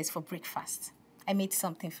downstairs for breakfast. I made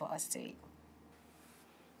something for us to eat.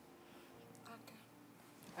 Okay.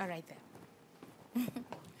 All right then.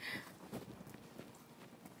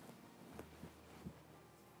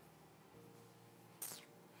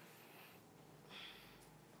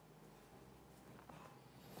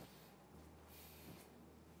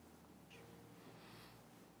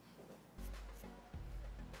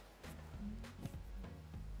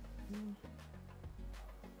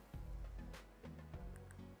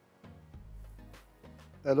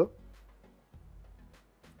 Hello?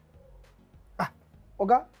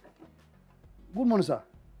 Oga? Good morning, sir.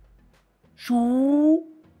 Shoo!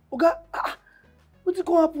 Oga? What's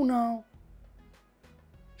going to happen now?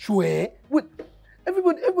 Shoo, eh? Wait,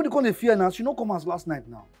 everybody call the fear now. She no come as last night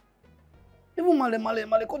now. Even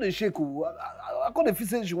Male call the shake. I call the feel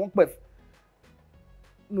say she won't pef.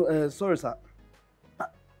 No, sorry, sir.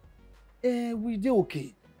 We dey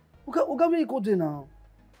okay. Oga, where you go there now?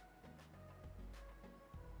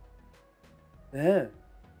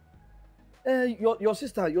 Your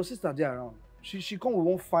sister there around. She come with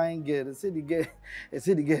one fine girl. They say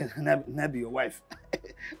the girl na be your wife.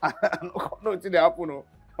 I no nothing dey happen no.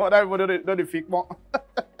 Other people don't dey fake more.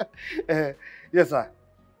 Yes sir.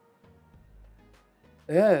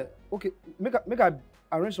 Okay. Make I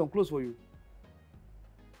arrange some clothes for you.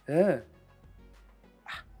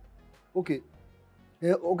 Okay.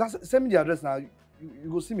 Oga, send me the address now. You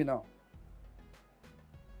go see me now.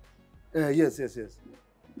 Yes.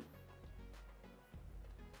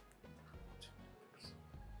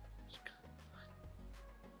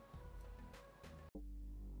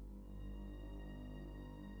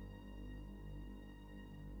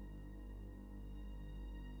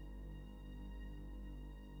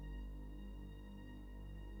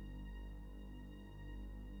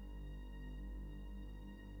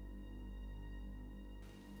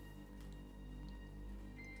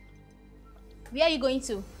 Where are you going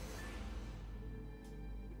to?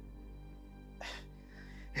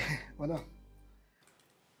 Madam.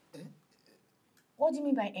 What do you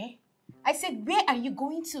mean by eh? I said, where are you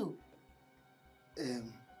going to?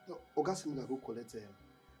 Oga said me go collect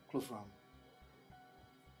clothes from.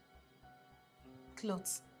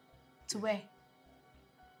 Clothes? To where?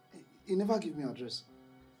 He never give me address.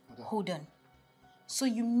 Madam. Hold on. So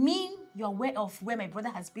you mean you're aware of where my brother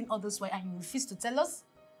has been all this while and you refuse to tell us?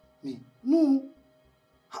 Me? No.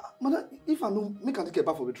 Madam, if I know, make I naked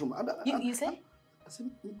back for the bedroom. You say? I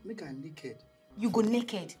said, make I naked. You go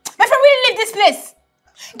naked. My friend, will you leave this place?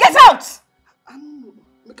 Get out! I don't know.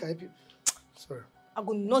 Make I help you. Sorry. I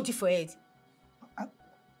go nod you for head.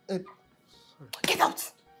 Sorry. Get out!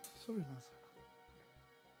 Sorry,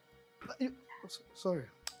 Nancy. Sorry.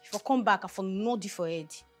 If I come back, I will nod you for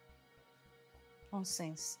head.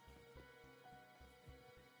 Nonsense.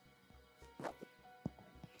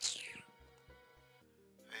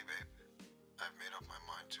 Hey babe, I've made up my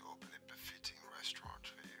mind to open a befitting restaurant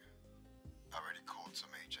for you. I already called some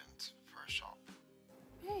agents for a shop.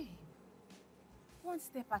 Hey, one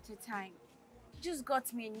step at a time. You just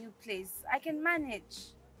got me a new place. I can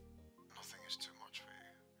manage. Nothing is too much for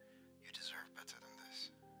you. You deserve better than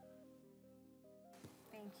this.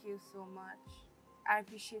 Thank you so much. I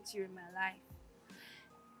appreciate you in my life.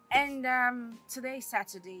 And today is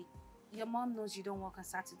Saturday. Your mom knows you don't work on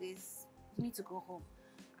Saturdays. You need to go home.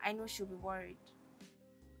 I know she'll be worried.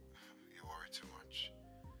 You worry too much.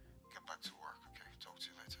 Get back to work, okay? Talk to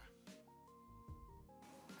you later.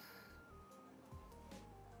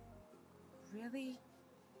 Really?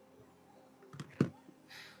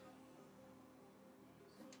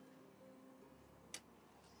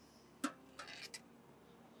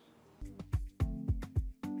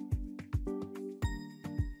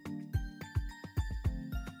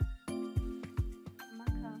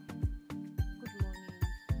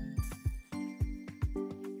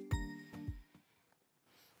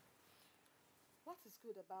 What is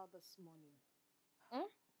good about this morning?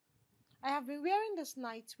 I have been wearing this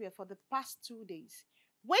nightwear for the past 2 days,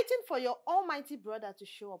 waiting for your almighty brother to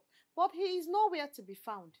show up, but he is nowhere to be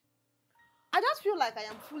found. I just feel like I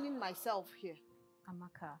am fooling myself here.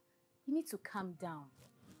 Amaka, you need to calm down.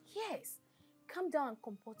 Yes, calm down and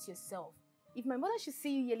comport yourself. If my mother should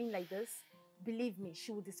see you yelling like this, believe me,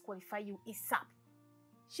 she will disqualify you ASAP.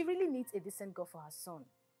 She really needs a decent girl for her son.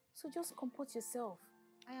 So just comport yourself.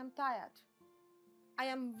 I am tired. I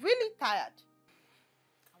am really tired.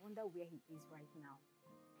 I wonder where he is right now.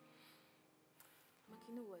 Mark,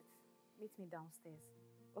 you know what? Meet me downstairs,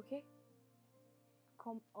 okay?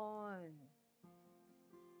 Come on.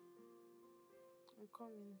 I'm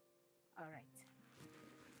coming. All right.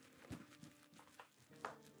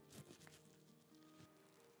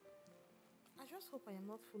 I just hope I am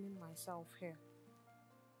not fooling myself here.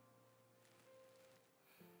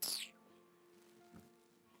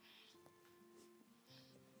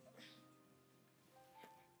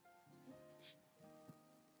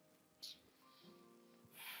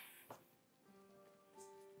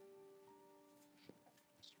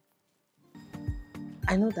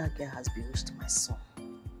 I know that girl has bewitched my son.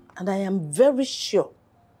 And I am very sure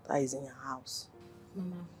that he's in your house.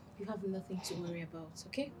 Mama, you have nothing to worry about,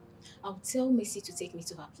 okay? I'll tell Missy to take me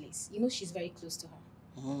to her place. You know she's very close to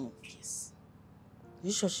her. Yes.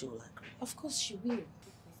 You sure she will agree? Of course she will.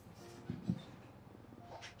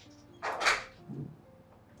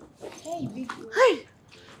 Hey, big boy. Hey!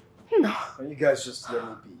 No. Can you guys just let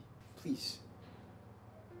me be? Please.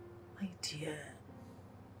 My dear,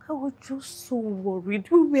 I was just so worried.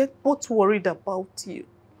 We were both worried about you.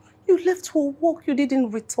 You left for work, you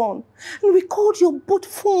didn't return. And we called your both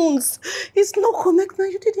phones. It's no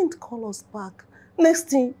connecting. You didn't call us back. Next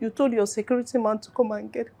thing, you told your security man to come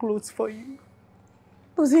and get clothes for you.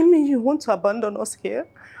 Does it mean you want to abandon us here?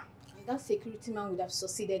 That security man would have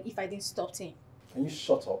succeeded if I didn't stop him. Can you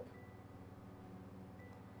shut up?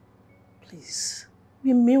 Please,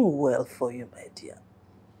 we mean well for you, my dear.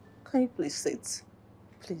 Can you please sit?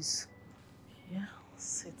 Please. Yeah,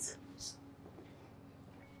 sit.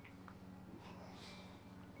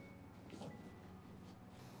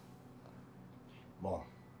 Mom,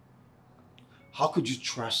 how could you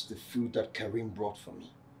trash the food that Karim brought for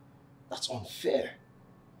me? That's unfair.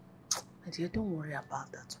 My dear, don't worry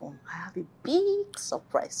about that one. I have a big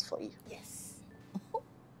surprise for you. Yes.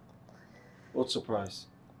 What surprise?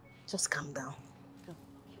 Just calm down.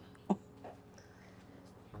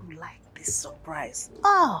 You like this surprise.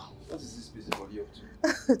 Oh! What is this busybody up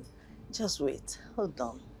to? Just wait. Hold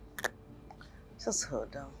on. Just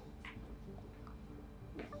hold on.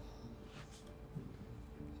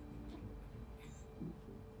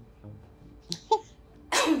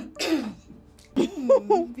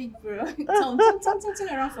 Big bro. Turn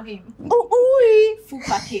around for him. Oh, full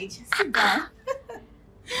package. Sit down.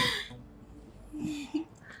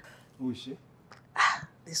 Who is she?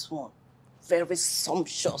 This one. Very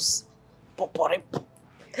sumptuous. Poporipo.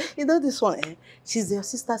 You know this one, eh? She's your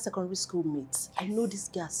sister's secondary school mate. I know this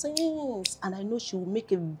girl since, and I know she will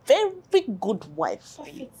make a very good wife for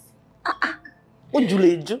you.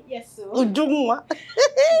 Ujuleju. Yes, sir. Ujungwa.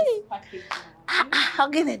 Package. How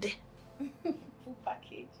can I do? Full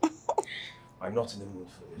package. I'm not in the mood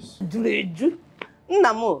for this. Ujuleju.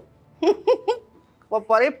 Namo.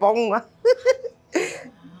 Poporipo.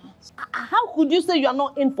 How could you say you are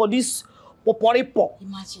not in for this poporipo?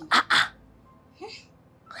 Imagine.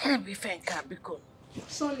 Can I be fair, because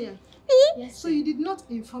Sonia, yes, so you did not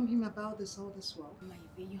inform him about this all this while? My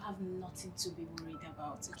baby, you have nothing to be worried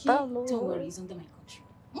about, okay? Hello. Don't worry, it's under my control.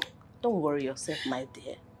 Don't worry yourself, my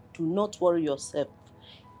dear. Do not worry yourself.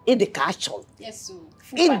 In the catch-all. Yes, sir.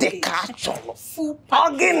 In the catch-all. Full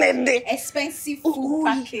package. Again, expensive full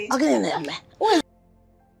package. Again,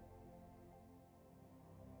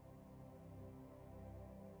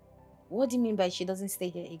 What do you mean by she doesn't stay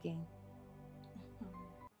here again?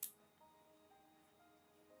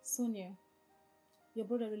 Sonia, your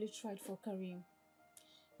brother really tried for Karim.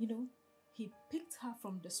 You know, he picked her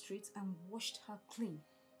from the street and washed her clean.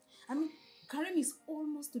 I mean, Karim is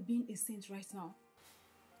almost to being a saint right now.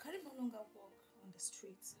 Karim no longer walk on the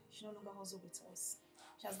street. She no longer hustle with us.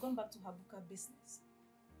 She has gone back to her buka business.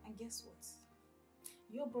 And guess what?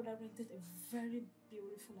 Your brother rented a very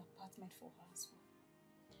beautiful apartment for her as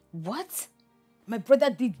well. What? My brother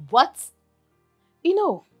did what? You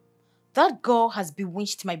know, that girl has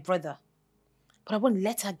bewitched my brother. But I won't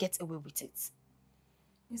let her get away with it.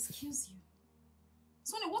 Excuse you.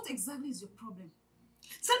 Sonia, what exactly is your problem?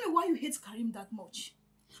 Tell me why you hate Karim that much.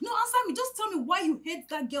 No, answer me. Just tell me why you hate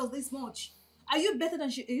that girl this much. Are you better than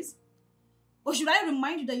she is? Or should I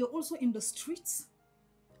remind you that you're also in the streets?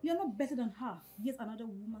 You're not better than her. Yet another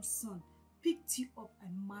woman's son picked you up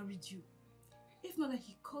and married you. If not that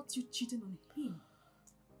he caught you cheating on him,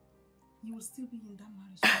 you will still be in that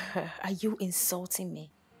marriage. Are you insulting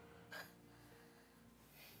me?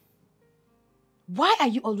 Why are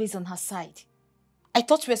you always on her side? I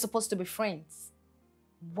thought we were supposed to be friends.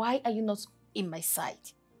 Why are you not in my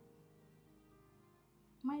side?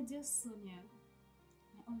 My dear Sonia,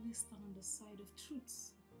 I always stand on the side of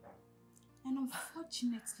truth. And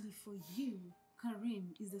unfortunately for you,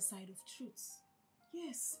 Karim is the side of truth.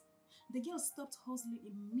 Yes, the girl stopped hustling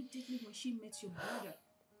immediately when she met your brother.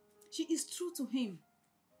 She is true to him.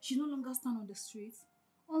 She no longer stands on the streets,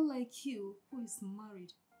 unlike you, who is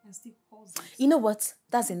married and still hustles. You know what?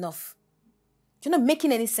 That's enough. You're not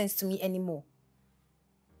making any sense to me anymore.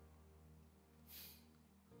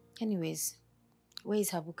 Anyways, where is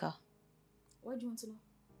Habuka? Why do you want to know?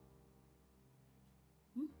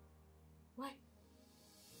 Why?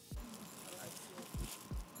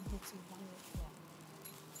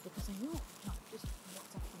 Because I know. No, just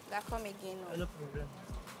That come again. No problem.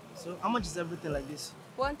 So, how much is everything like this?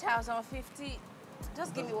 1,050.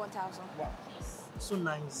 Just give me 1,000. Wow. So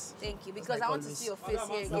nice. Thank you, because like I want always. to see your face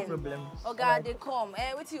here again. No problem. Oh God, they come.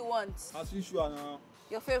 What do you want? As usual now.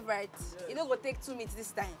 Your favorite. Yes. You don't go take 2 minutes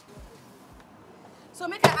this time. So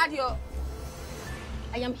make I add your...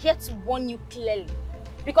 I am here to warn you clearly.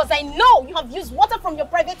 Because I know you have used water from your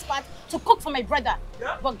private part to cook for my brother.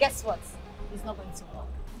 Yeah? But guess what? It's not going to work.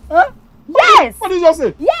 Huh? Yes! What did you just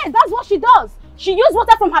say? Yes, that's what she does. She used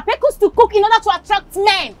water from her pecos to cook in order to attract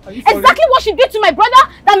men. Exactly what she did to my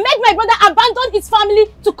brother that made my brother abandon his family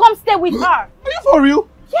to come stay with her. Are you for real?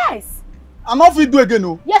 Yes. I'm not fit do again,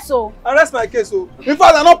 no. Yes, so. Arrest my case, so. In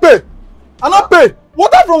fact, I not pay. I not pay.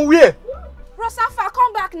 Water from where? Rosafa,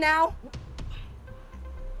 come back now.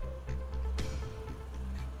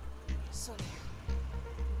 Sonia,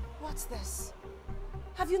 what's this?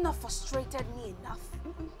 Have you not frustrated me enough?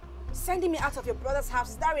 Sending me out of your brother's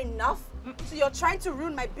house, is that enough? So you're trying to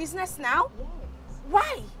ruin my business now? Yes.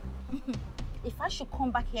 Why? If I should come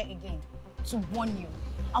back here again to warn you,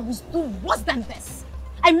 I will do worse than this.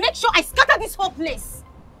 I make sure I scatter this whole place.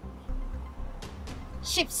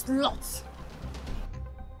 Cheap slut.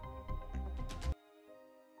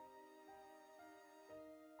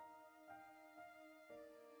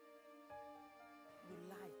 You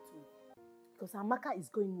lied too. Because Amaka is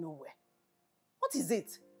going nowhere. What is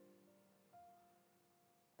it?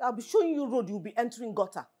 I'll be showing you road, you'll be entering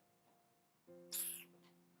gutter.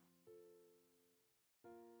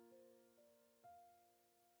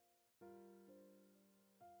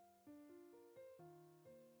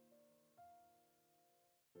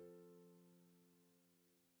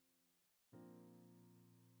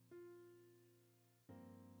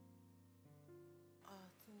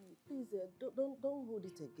 Please, don't hold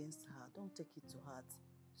it against her. Don't take it to heart.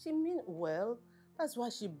 She meant well. That's why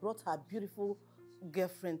she brought her beautiful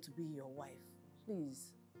girlfriend to be your wife.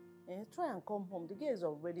 Please, try and come home. The girl is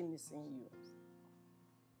already missing you.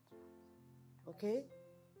 Okay?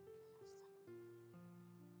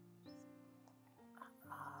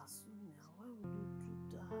 Sonia, why would you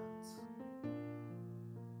do that?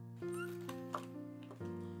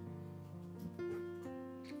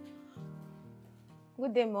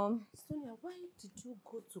 Good day, Mom. Sonia, why did you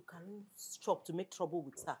go to Karim's shop to make trouble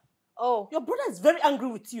with her? Oh. Your brother is very angry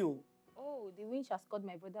with you. Oh, the winch has caught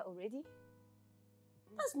my brother already?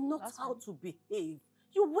 That's not how to behave.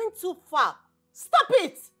 You went too far. Stop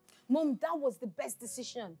it! Mom, that was the best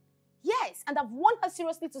decision. Yes, and I've warned her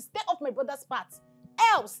seriously to stay off my brother's path.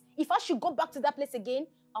 Else, if I should go back to that place again,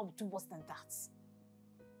 I'll do worse than that.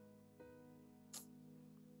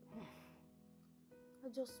 I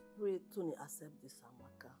just pray Tony accept this,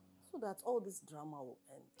 Amaka, so that all this drama will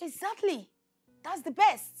end. Exactly. That's the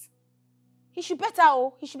best. He should better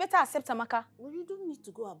accept Amaka. Well, you don't need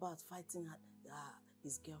to go about fighting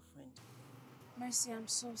his girlfriend. Mercy, I'm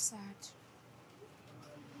so sad.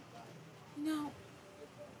 You know,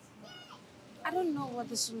 I don't know what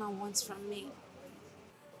this woman wants from me.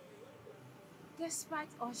 Despite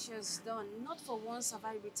all she has done, not for once have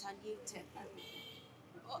I retaliated.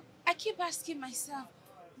 keep asking myself,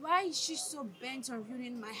 why is she so bent on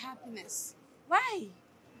ruining my happiness? Why?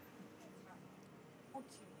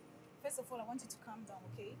 Okay. First of all, I want you to calm down,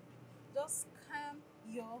 okay? Just calm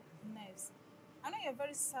your nerves. I know you're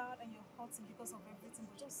very sad and you're hurting because of everything,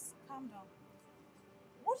 but just calm down.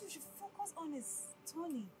 What you should focus on is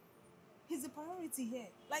Tony. He's the priority here.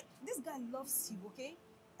 Like, this guy loves you, okay?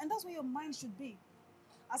 And that's where your mind should be.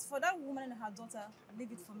 As for that woman and her daughter,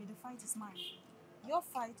 leave it for me. The fight is mine. Your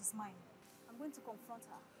fight is mine. I'm going to confront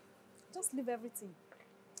her. Just leave everything.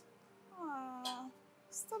 Ah,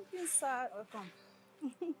 stop being sad. Oh, come.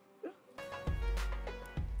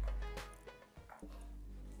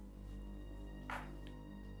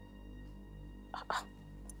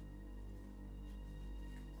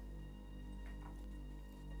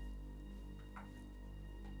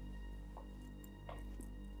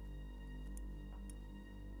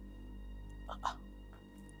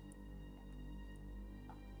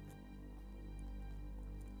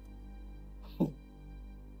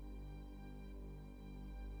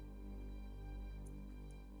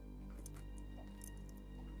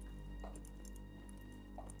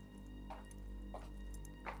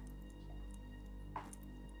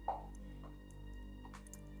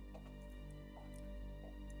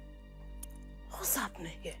 What's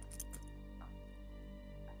happening here?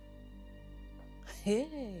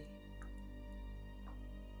 Hey,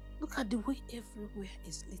 look at the way everywhere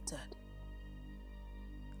is littered.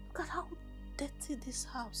 Look at how dirty this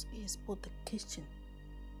house is, but the kitchen.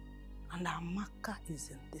 And Amaka is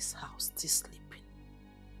in this house still sleeping.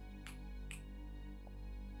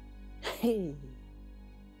 Hey,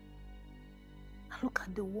 and look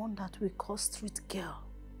at the one that we call street girl.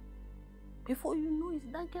 Before you know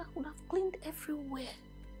it, that girl would have cleaned everywhere.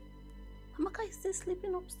 Amaka is still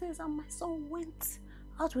sleeping upstairs and my son went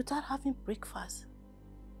out without having breakfast.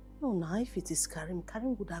 No, now if it is Karim,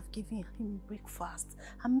 Karim would have given him breakfast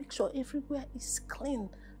and make sure everywhere is clean,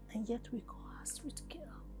 and yet we call her street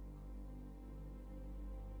girl.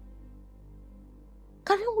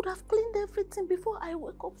 Karim would have cleaned everything before I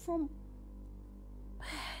wake up from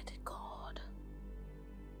bed. God.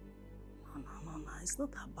 No, it's not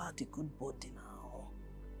about the good body now.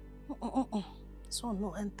 This one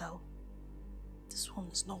no enter. This one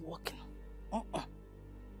is not working.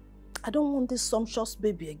 I don't want this sumptuous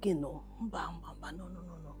baby again, no. No.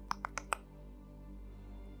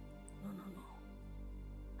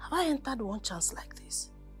 Have I entered one chance like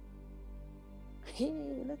this?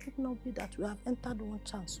 Hey, let it not be that we have entered one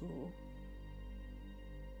chance, oh.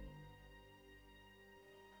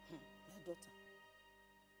 My daughter,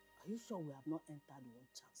 are you sure we have not entered one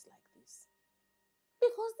chance like this?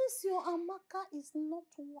 Because this your Amaka is not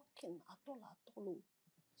working at all.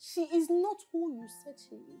 She is not who you said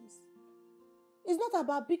she is. It's not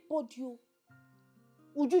about big body.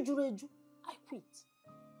 Ujujureju, I quit.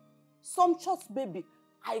 Sumptuous baby,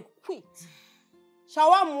 I quit.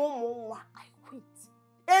 Shawamu, I quit.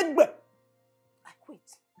 Ebube, I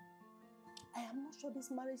quit. I am not sure this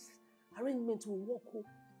marriage arrangement will work.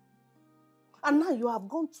 And now you have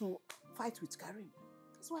gone to fight with Karim.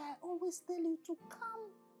 That's why I always tell you to calm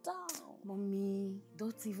down. Mommy,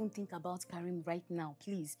 don't even think about Karim right now,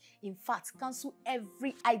 please. In fact, cancel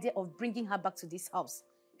every idea of bringing her back to this house.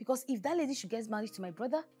 Because if that lady should get married to my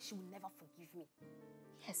brother, she will never forgive me.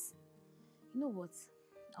 Yes. You know what?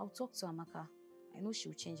 I'll talk to Amaka. I know she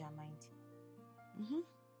will change her mind.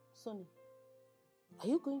 Sonny, are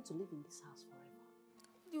you going to live in this house forever?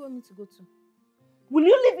 Where do you want me to go to? Will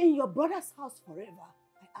you live in your brother's house forever?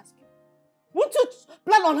 I ask you. Won't you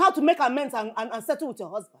plan on how to make amends and settle with your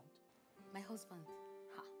husband? My husband?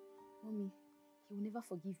 Ha. Mommy, he will never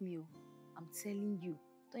forgive me. Oh. I'm telling you.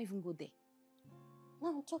 Don't even go there. Now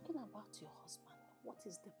I'm talking about your husband. What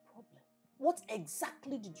is the problem? What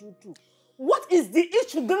exactly did you do? What is the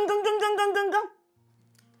issue?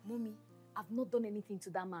 Mommy, I've not done anything to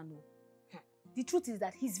that man. Oh. The truth is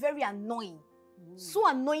that he's very annoying. So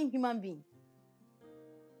annoying human being.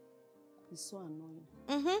 He's so annoying.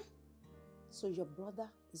 So your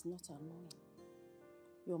brother is not annoying.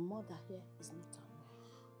 Your mother here is not annoying.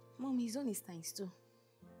 Mom, he's on his times too.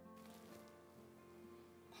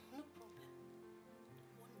 No problem.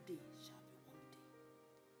 One day shall be one day.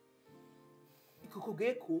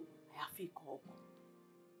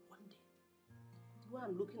 One day. The way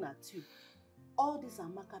I'm looking at you, all these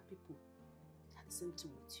Amaka people are the same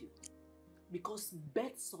thing with you. Because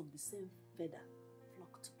birds of the same feather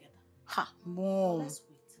flock together. Ha, Mom. Let's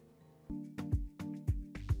wait.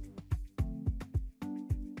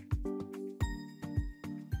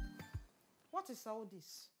 What is all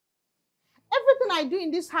this? Everything I do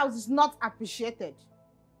in this house is not appreciated.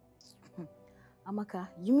 Amaka,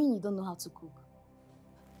 you mean you don't know how to cook?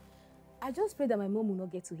 I just pray that my mom will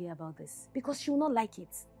not get to hear about this because she will not like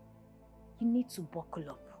it. You need to buckle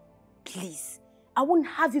up. Please. I won't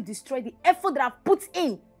have you destroy the effort that I've put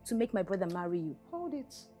in to make my brother marry you. Hold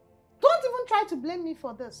it. Don't even try to blame me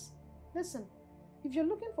for this. Listen, if you're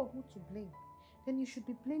looking for who to blame, then you should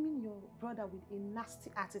be blaming your brother with a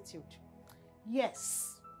nasty attitude.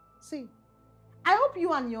 Yes. See, I hope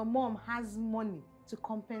you and your mom has money to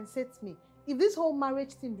compensate me if this whole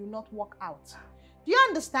marriage thing do not work out. Do you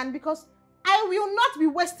understand? Because I will not be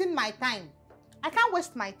wasting my time. I can't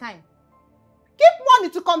waste my time. Give money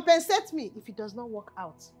to compensate me if it does not work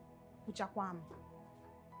out. Uchakwam.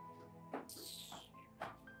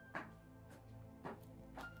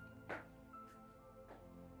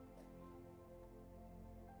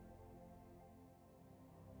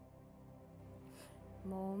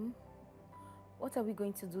 Mom, what are we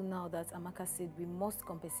going to do now that Amaka said we must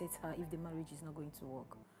compensate her if the marriage is not going to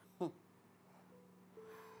work?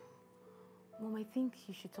 Mom, I think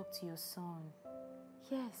you should talk to your son.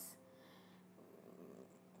 Yes.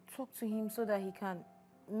 Talk to him so that he can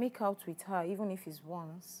make out with her, even if it's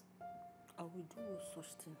once. I will do no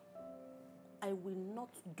such thing. I will not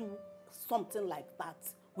do something like that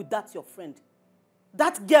with that your friend.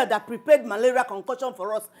 That girl that prepared malaria concoction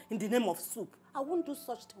for us in the name of soup. I won't do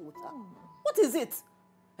such thing with her. What is it?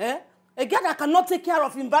 Eh? A girl that cannot take care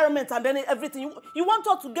of environment and then everything. You want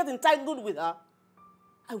her to get entangled with her?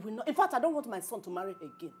 I will not. In fact, I don't want my son to marry her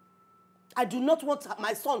again. I do not want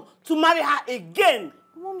my son to marry her again.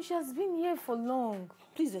 Mom, she has been here for long.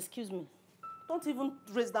 Please excuse me. Don't even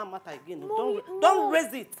raise that matter again. Mom, Don't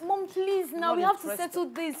raise it. Mom, please, now we have to settle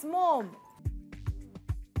this, Mom.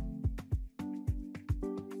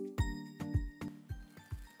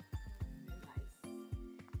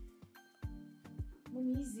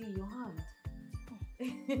 Mom, easy, your hand.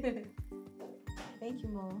 Thank you,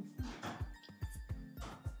 Mom.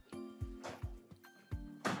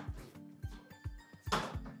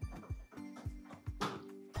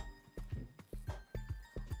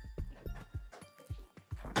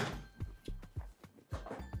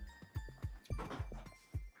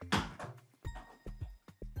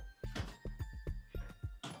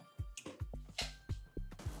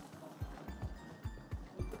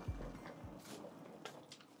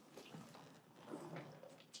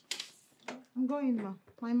 I'm going, ma.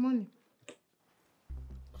 My money.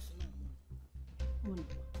 Money.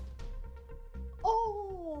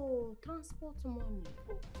 Oh, transport money.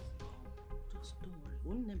 Oh, just don't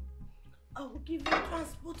worry. I will give you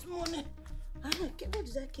transport money. Where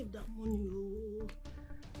did I keep that money? Oh,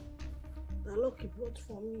 the lucky brought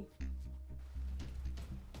for me.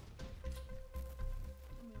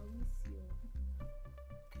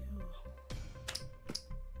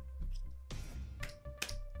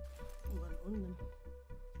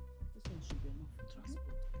 This one should be enough for transport.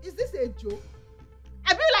 Is this a joke?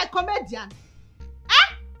 I be like comedian.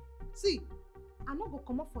 Eh? See, I'm not gonna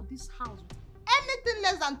come up for this house with anything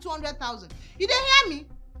less than 200,000. You didn't hear me?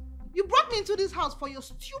 You brought me into this house for your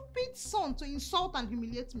stupid son to insult and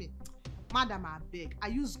humiliate me. Madam, I beg. I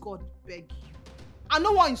use God to beg you. I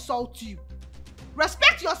don't want to insult you.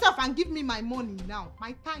 Respect yourself and give me my money now.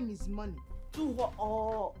 My time is money.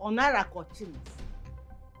 Naira cochins.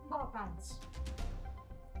 £4.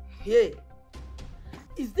 Hey,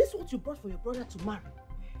 is this what you brought for your brother to marry?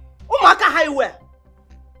 Umaka highway.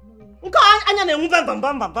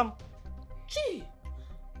 Gee.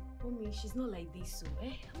 Mommy, she's not like this, so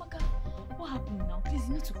eh? Amaka, what happened now? Please,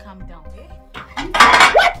 you need to calm down, eh?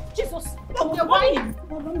 What? Jesus! You're whining!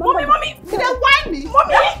 Mommy! Did they whine me?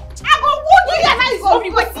 Mommy! I go wound you here now you go! Mommy,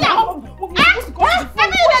 wait here!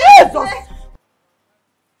 Jesus!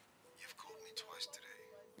 You've called me twice today.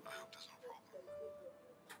 I hope there's no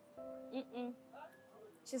problem.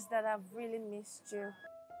 Just that I've really missed you.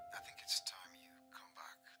 I think it's time you come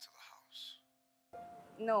back to the house.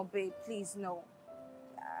 No, babe, please, no.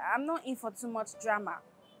 I'm not in for too much drama.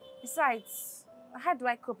 Besides, how do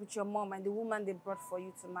I cope with your mom and the woman they brought for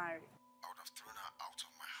you to marry? I would have thrown her out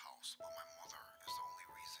of my house, but my mother is the only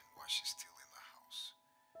reason why she's still in the house.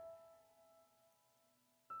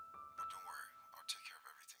 But don't worry, I'll take care of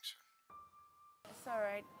everything soon. It's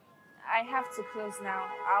alright. I have to close now.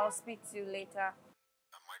 I'll speak to you later.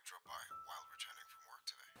 I might drop by while returning from work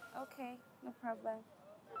today. Okay, no problem.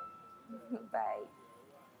 Bye.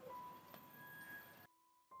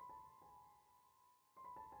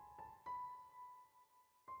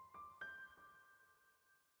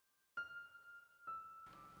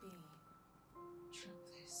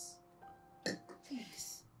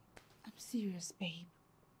 Please. I'm serious, babe.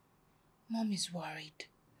 Mom is worried.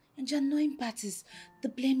 And the annoying part is, the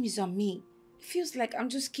blame is on me. It feels like I'm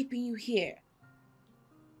just keeping you here.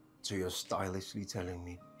 So you're stylishly telling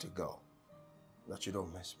me to go? That you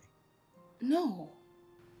don't miss me? No.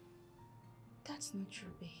 That's not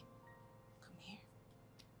true, babe. Come here.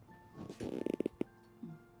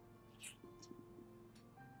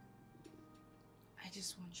 I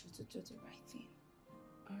just want you to do the right thing.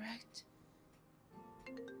 Alright?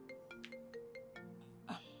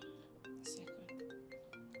 A second.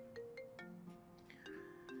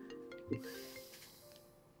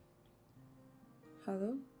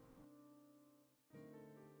 Hello?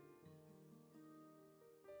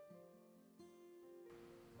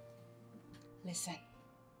 Listen,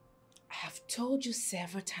 I have told you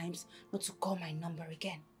several times not to call my number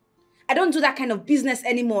again. I don't do that kind of business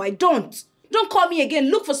anymore. I don't. Don't call me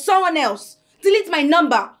again. Look for someone else. Delete my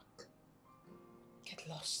number. Get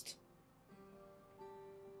lost.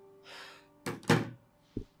 You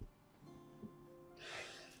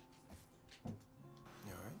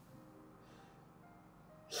alright?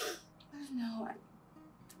 I don't know.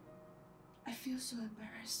 I feel so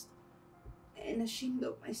embarrassed and ashamed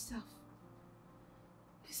of myself.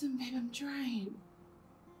 Listen, babe, I'm trying.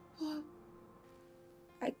 But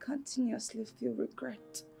I continuously feel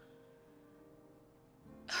regret.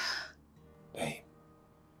 Babe,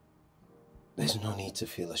 there's no need to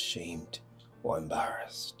feel ashamed or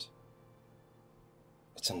embarrassed.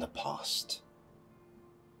 It's in the past.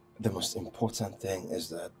 The most important thing is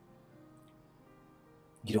that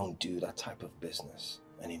you don't do that type of business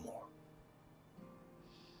anymore.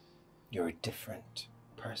 You're a different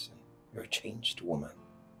person. You're a changed woman.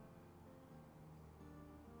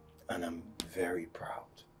 And I'm very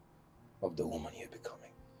proud of the woman you're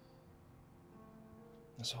becoming.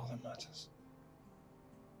 That's all that matters.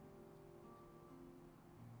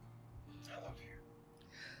 I love you.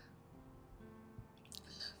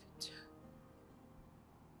 I love you too.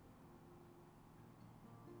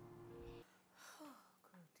 Oh,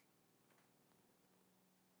 God.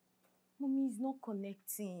 Mommy is not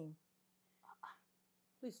connecting.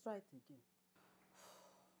 Please try it again.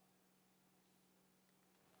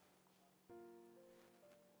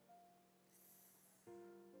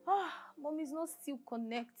 Mommy's not still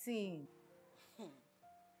connecting. How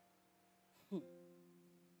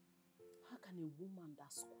can a woman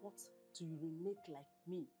that squats to urinate like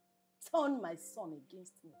me turn my son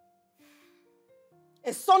against me?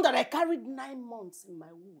 A son that I carried 9 months in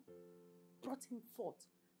my womb, brought him forth,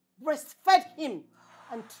 breastfed him,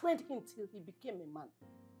 and trained him till he became a man.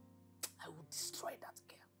 I will destroy that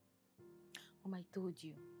girl. Mom, I told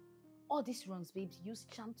you. All these runs, babes, use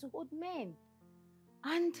charm to hold men.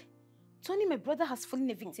 And Tony, my brother, has fallen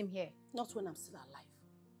a victim here. Not when I'm still alive.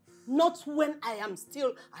 Not when I am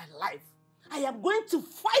still alive. I am going to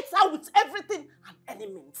fight her with everything and any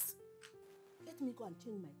means. Let me go and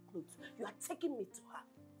change my clothes. You are taking me to her.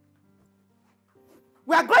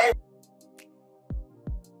 We are going.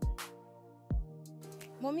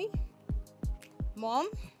 Mommy? Mom?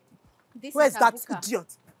 Where's that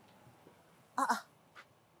idiot?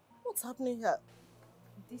 What's happening here?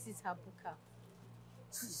 This is her buka.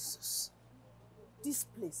 Jesus. This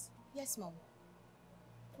place. Yes, Mom.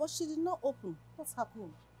 But she did not open. What's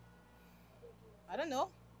happening? I don't know.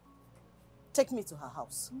 Take me to her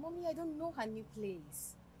house. Mommy, I don't know her new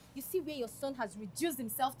place. You see where your son has reduced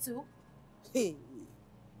himself to? Hey.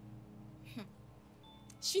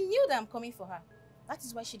 She knew that I'm coming for her. That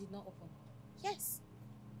is why she did not open. Yes.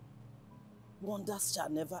 Wonders shall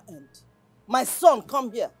never end. My son,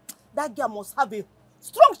 come here. That girl must have a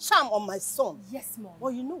strong charm on my son. Yes, Mom.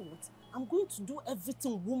 Well, you know what? I'm going to do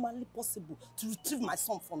everything womanly possible to retrieve my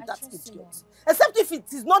son from that idiot. Except if it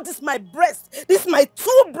is not this my breast, this my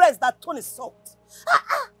two breasts that Tony sucked.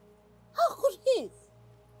 How could he?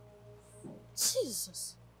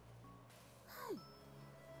 Jesus. Hey.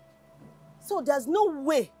 So there's no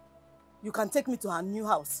way you can take me to her new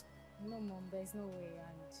house. No, Mom, there's no way.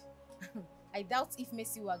 And I doubt if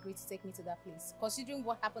Messi will agree to take me to that place, considering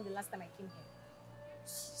what happened the last time I came here.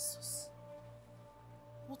 Jesus.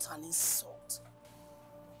 What an insult.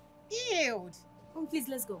 Ew. Mom, please,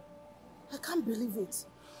 let's go. I can't believe it.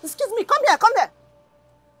 Excuse me, come here, come here.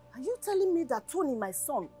 Are you telling me that Tony, my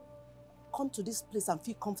son, come to this place and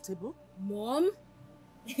feel comfortable? Mom?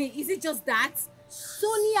 Is it just that?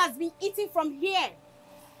 Tony has been eating from here.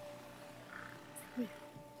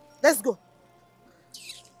 Let's go.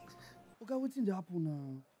 Oga, wetin dey happen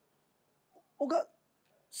now? Oga,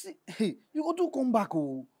 see, hey, you go to come back,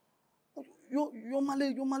 oh. Your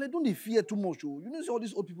Male don't dey fear too much, oh. You know, see all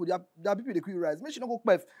these old people, they are people they quick rise. Make she not go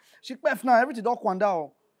pef. She pef now, everything don't kwanda,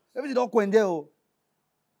 oh. Everything don't kwende, oh.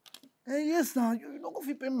 Yes, now you don't go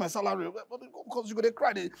fit pay me my salary, but because you go to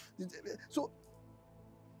cry. So,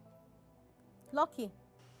 Lucky,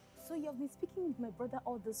 so you have been speaking with my brother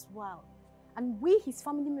all this while, and we, his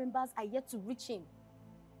family members, are yet to reach him.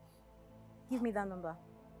 Give me that number.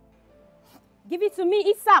 Give it to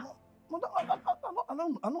me, ASAP. I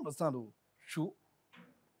don't understand, though. Sure.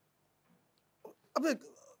 I beg,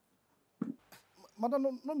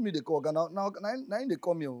 madam, not me they call. Now they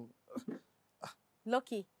call me.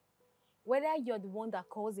 Lucky, whether you're the one that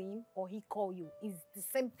calls him or he call you, is the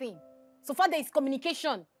same thing. So far there is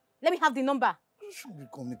communication. Let me have the number. There should be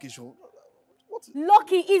communication. What?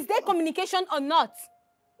 Lucky, is there communication or not?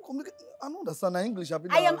 I don't understand English.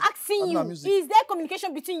 I am asking you, is there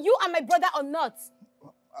communication between you and my brother or not?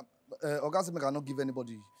 Oga I cannot give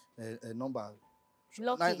anybody a number.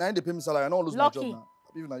 Lucky. Now they pay me salary. I don't lose my job now.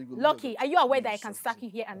 Lucky, are you aware that I can sack you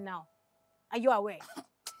here and now? Are you aware?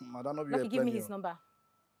 Madam, Lucky, give me his number.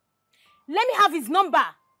 Let me have his number.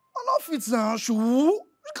 I'm not fit now. Sure.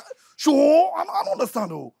 I don't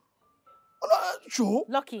understand though. Sure.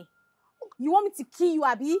 Lucky, you want me to kill you,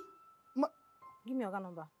 Abi? Give me your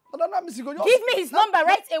number. Give me his number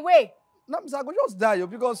right away. I go just die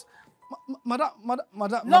because madam,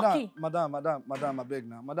 Lucky. madam, I beg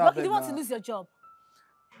now. Lucky, do you want to lose your job?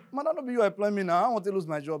 Madam, don't be you employ me now. I want to lose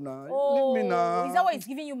my job now. Oh, leave me now. Is that why he's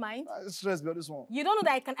giving you mind? Stress about this one. You don't know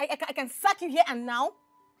that I can sack you here and now?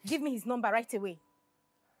 Give me his number right away.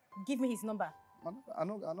 Give me his number. I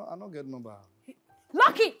don't get number.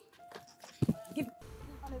 Lucky!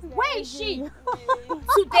 Where is she?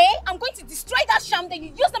 Today, I'm going to destroy that sham that you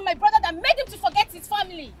used on my brother that made him to forget his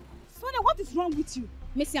family. Sonia, what is wrong with you?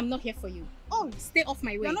 Messi, I'm not here for you. Oh, stay off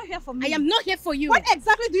my way. You're not here for me. I am not here for you. When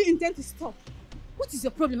exactly do you intend to stop? What is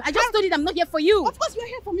your problem? I just told you that I'm not here for you. Of course you're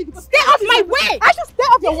here for me because... Stay off my way! I should stay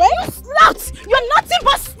off your way? You slut! You're nothing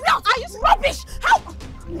but slut! Are you rubbish? How?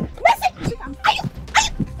 Messi!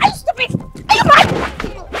 Are you stupid? Are you mad?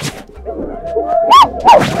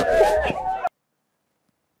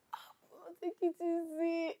 Take it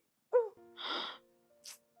easy.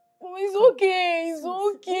 Oh, it's okay. It's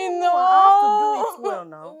okay now. I have to do it well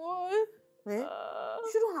now. You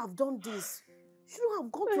shouldn't have done this. You shouldn't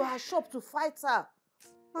have gone to her shop to fight her.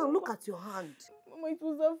 Now look at your hand. Mama, it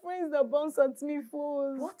was her friends that bounced at me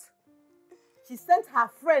first. What? She sent her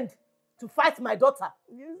friend to fight my daughter?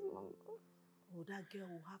 Yes, Mama. Oh, that girl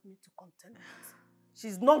will have me to contend with.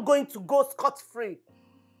 She's not going to go scot-free.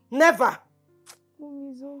 Never.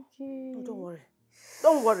 Mommy, it's okay. No, don't worry.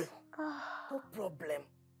 Don't worry. No problem.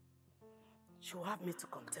 She will have me to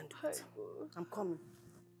contend with. I'm coming.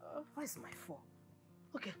 Where's my phone?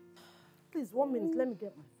 Okay. Please, 1 minute. Let me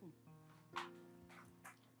get my phone.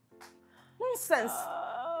 Nonsense.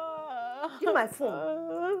 Give my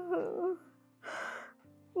phone.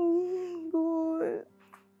 Good.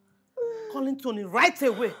 Calling Tony right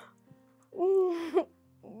away.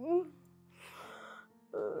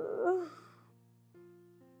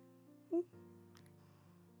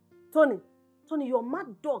 Tony, your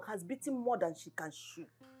mad dog has bitten more than she can chew.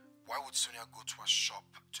 Why would Sonia go to a shop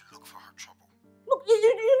to look for her trouble? Look,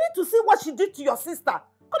 you need to see what she did to your sister.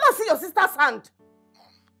 Come and see your sister's hand.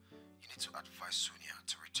 Mom, you need to advise Sonia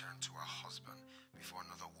to return to her husband before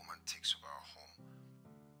another woman takes over her home.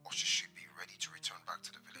 Or she should be ready to return back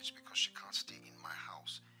to the village because she can't stay in my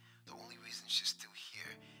house. The only reason she's still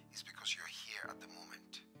here is because you're here at the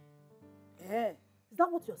moment. Yeah, is that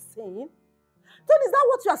what you're saying? Tony, is that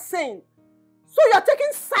what you're saying? So you're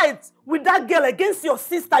taking sides with that girl against your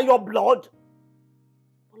sister, your blood?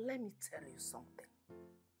 But let me tell you something.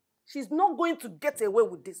 She's not going to get away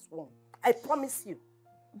with this one. I promise you.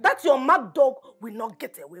 That your mad dog will not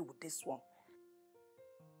get away with this one.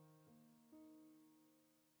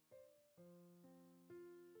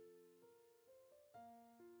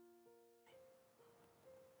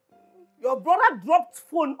 Your brother dropped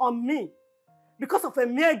phone on me because of a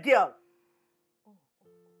mere girl. Oh,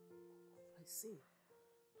 I see.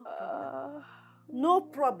 No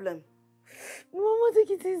problem. Mama,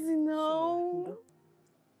 take it easy now.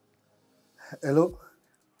 Hello?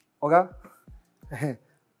 Oga?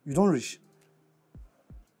 You don't reach?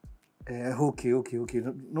 Okay.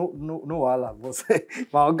 No, wahala, boss.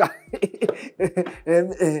 My Oga.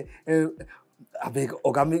 I beg,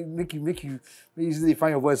 Oga, make you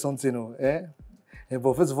find your voice something,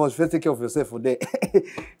 but first of all, you first take care of yourself for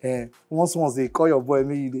that. Once they call your boy,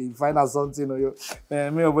 maybe you find out something, or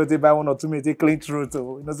maybe your boy they buy 1 or 2 minutes, they clean through it,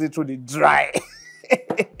 say through the dry.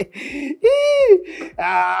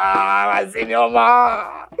 My senior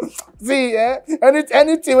man. See,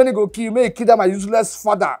 anything when you go kill, may kill my useless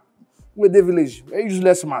father with the village, a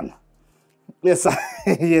useless man. Yes, sir.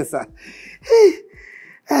 Yes, sir.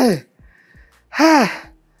 You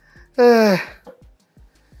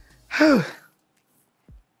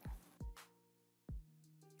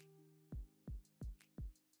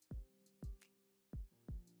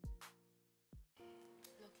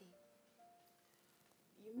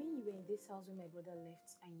mean you were in this house when my brother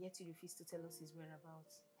left and yet you refused to tell us his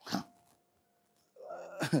whereabouts?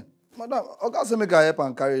 Madam, Oga say make I help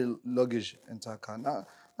and carry luggage enter car. Now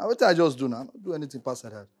what I just do now? I don't do anything past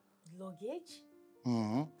that. Luggage?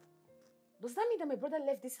 Mm-hmm. Does that mean that my brother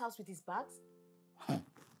left this house with his bags?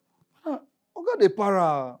 Oga dey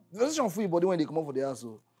para. Position for your body when they come out for the house.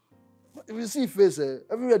 So. If you see face,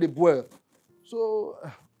 everywhere they boil. So.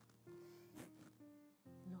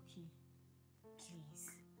 Lucky, please,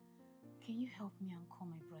 can you help me and call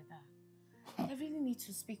my brother? I really need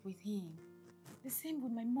to speak with him. The same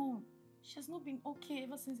with my mom. She has not been okay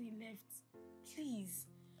ever since he left. Please.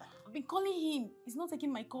 I've been calling him. He's not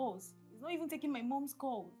taking my calls. He's not even taking my mom's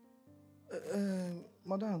calls.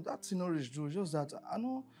 Madam, that's no rich do. Just that I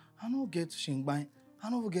know get shingbai. I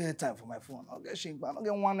don't get time for my phone. I'll get shingbai. I don't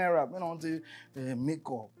get 1 naira. I don't want make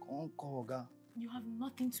up. Call Oga. You have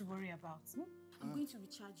nothing to worry about. I'm going to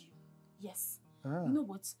recharge you. Yes. Ah. You know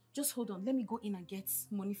what? Just hold on. Let me go in and get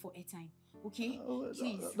money for airtime. Okay?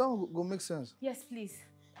 Please. That go make sense. Yes, please.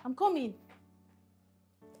 I'm coming.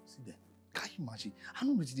 See there. Can you imagine? I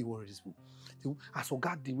don't really worry this people. As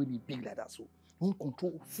Oga the way they big like that, so you won't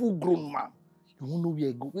control full grown man. You won't know where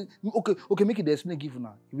you go. Okay, make it the explain give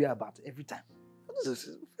now. You wear about every time. This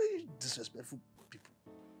is very disrespectful people.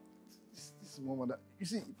 This is more that you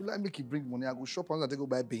see, if you like make you bring money, I go shop and I go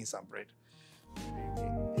buy beans and bread.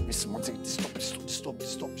 Be smart, stop.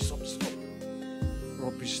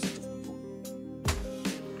 Rubbish.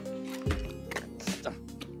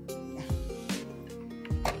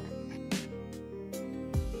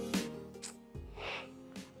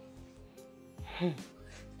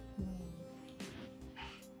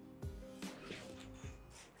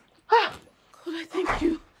 God, I thank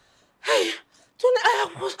you. Hey, Tony,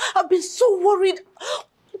 I've been so worried.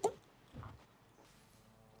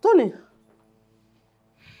 Tony.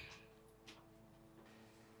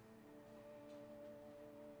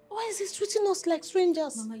 Why is he treating us like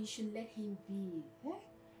strangers? Mama, you should let him be. Eh?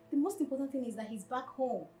 The most important thing is that he's back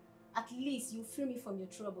home. At least you free me from your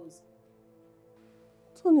troubles.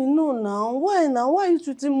 Tony, no now. Why now? Why are you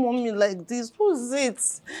treating mommy like this? Who's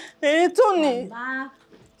it? Hey, Tony. Mama.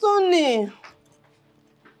 Tony.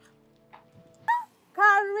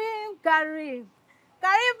 Karim,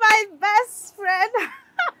 my best friend.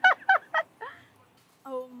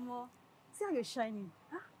 Oh, Mo. See how you're shining.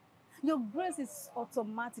 Huh? Your grace is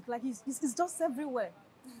automatic. Like, it's just everywhere.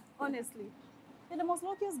 Honestly. You're the most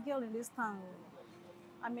luckiest girl in this town.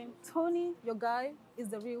 I mean, Tony, your guy, is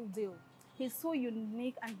the real deal. He's so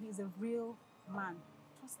unique and he's a real man.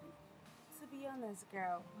 Trust me. To be honest,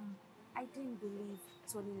 girl, I didn't believe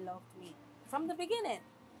Tony loved me from the beginning.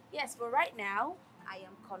 Yes, but right now, I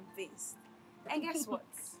am convinced. And guess what?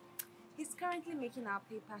 He's currently making our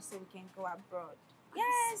papers so we can go abroad.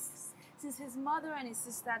 Yes! Since his mother and his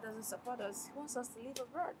sister doesn't support us, he wants us to live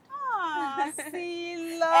abroad. Ah,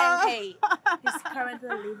 Sila! And hey, he's currently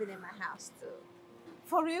living in my house too.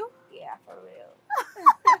 For real? Yeah, for real.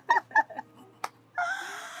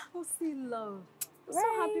 Oh, Sila. I'm Right.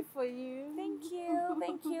 so happy for you. Thank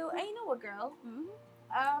you. And you know what, girl?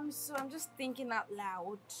 So I'm just thinking out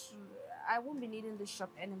loud. I won't be needing the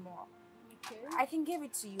shop anymore. Okay. I can give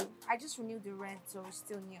it to you. I just renewed the rent, so it's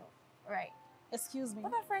still new. Right. Excuse me.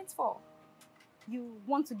 What are friends for? You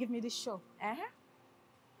want to give me this shop?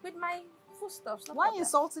 With my foodstuffs. No Why are problem. you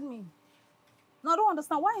insulting me? No, I don't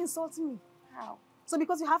understand. Why are you insulting me? How? So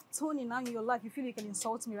because you have Tony now in your life, you feel you can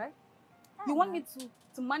insult me, right? You want me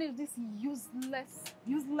to manage this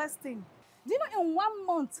useless thing. Do you know in 1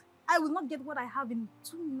 month, I will not get what I have in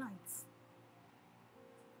 2 nights?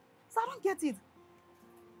 So I don't get it.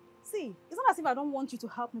 See, it's not as if I don't want you to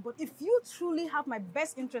help me, but if you truly have my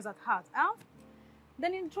best interest at heart,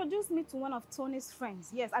 then introduce me to one of Tony's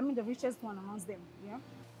friends. Yes, I mean the richest one amongst them, yeah?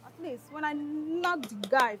 At least when I knock the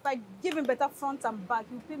guy, if I give him better front and back,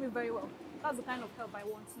 he'll pay me very well. That's the kind of help I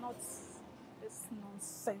want, not this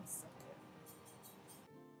nonsense.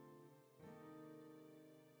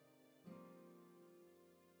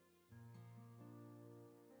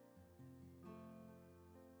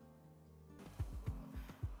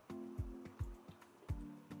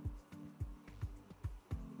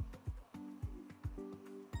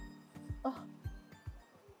 Oh,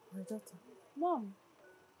 my daughter. Mom.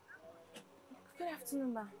 Good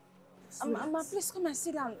afternoon, ma. Ma, please come and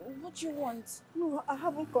sit down. What do you want? No, I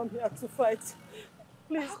haven't come here to fight.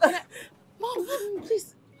 Please. Mom,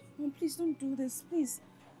 please. Mom, please don't do this, please.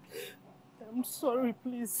 I'm sorry,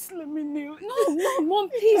 please. Let me kneel. No, Mom,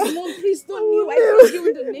 please don't kneel. I beg you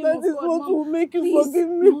in the name of God, That is what Mom. will make you Please, forgive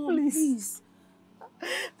me, Mom, please.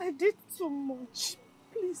 I did too much.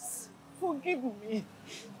 Please, forgive me.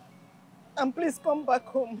 And please come back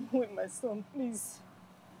home with my son, please.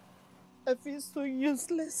 I feel so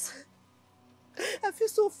useless. I feel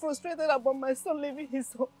so frustrated about my son leaving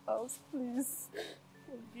his own house. Please,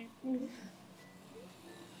 forgive me.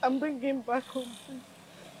 And bring him back home, please.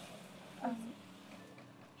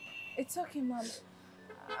 It's okay, Mom.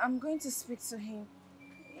 I'm going to speak to him.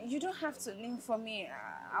 You don't have to kneel for me.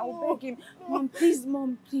 I'll beg him. Mom,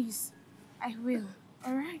 please. I will.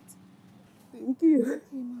 All right? Thank you. Okay,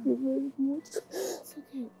 Mom. Thank you very much. It's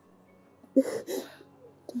okay.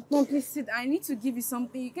 Mom, please sit. I need to give you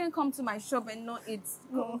something. You can't come to my shop and not eat.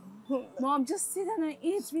 No. Mom, just sit down and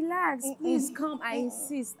eat. Relax. Please come. I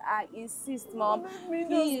insist, Mom. Let me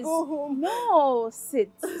Please. just go home. No,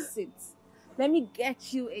 sit. Let me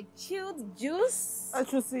get you a chilled juice. I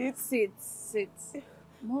should sit. Sit.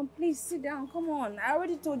 Mom, please sit down. Come on. I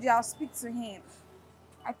already told you I'll speak to him.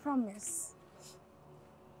 I promise.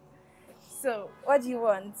 So, what do you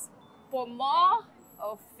want? For more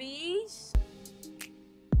or fish?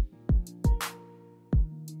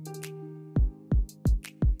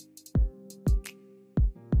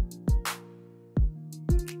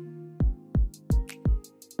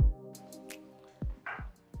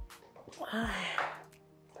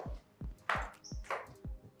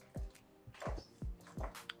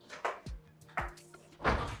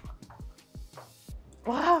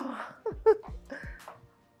 Wow.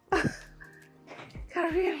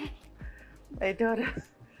 Karim, my daughter.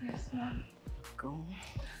 Yes, Mom. Come.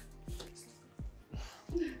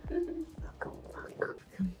 Come back.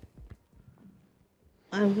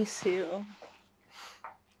 I miss you.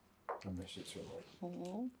 I miss you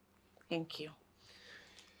too. Thank you.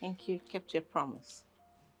 You kept your promise.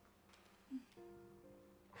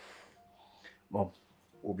 Mom,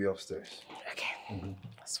 we'll be upstairs. Okay,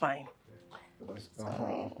 that's fine. Let's go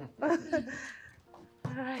home. All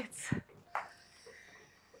right.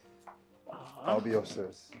 I'll be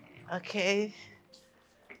upstairs. Okay.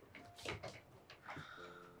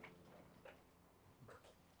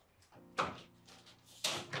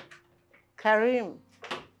 Karim,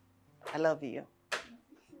 I love you.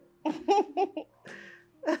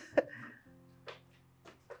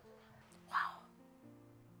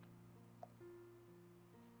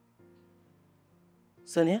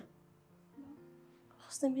 Sonia?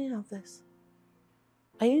 What's the meaning of this?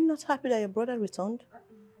 Are you not happy that your brother returned?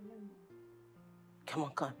 Come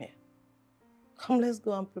on, come here. Come, let's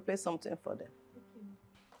go and prepare something for them.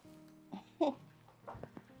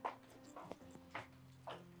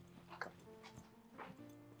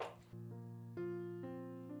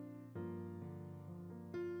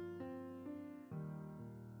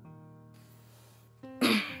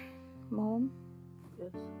 Mom?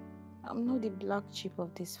 Yes. I'm not the black sheep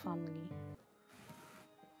of this family.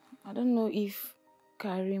 I don't know if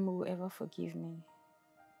Karim will ever forgive me.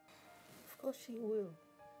 Of course she will.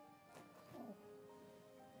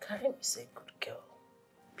 Karim is a good girl.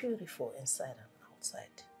 Beautiful inside and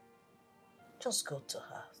outside. Just go to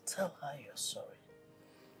her. Tell her you're sorry.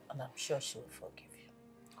 And I'm sure she will forgive you.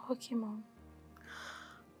 Okay, Mom.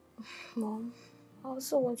 Mom, I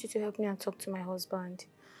also want you to help me and talk to my husband.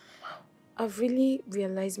 I've really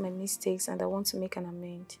realized my mistakes and I want to make an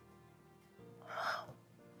amend. Wow.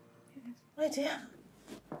 My dear.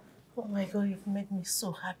 Oh my God, you've made me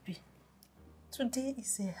so happy. Today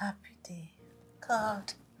is a happy day.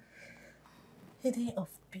 God. A day of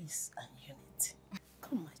peace and unity.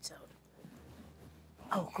 Come, my child.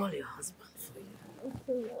 I'll call your husband for you.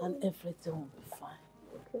 Okay, and everything will be fine.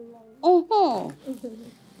 Okay,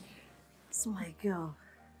 It's my girl.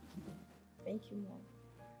 Thank you, Mom.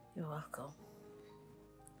 You're welcome.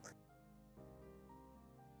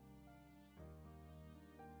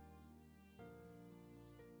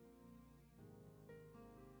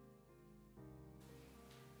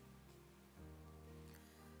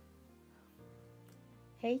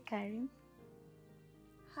 Hey, Karim.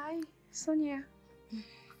 Hi, Sonia.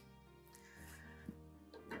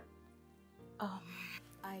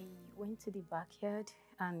 I went to the backyard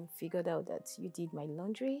and figured out that you did my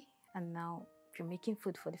laundry and now you're making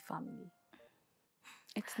food for the family.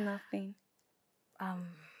 It's nothing. I'm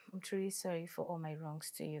truly sorry for all my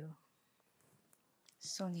wrongs to you.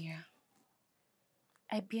 Sonia,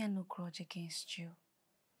 I bear no grudge against you.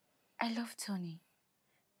 I love Tony,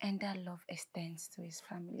 and that love extends to his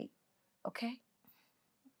family. Okay?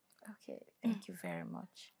 Okay, thank you very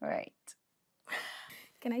much. Right.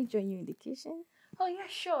 Can I join you in the kitchen? Oh yeah,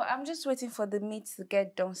 sure. I'm just waiting for the meat to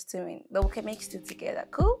get done stewing. Then we can make stew together.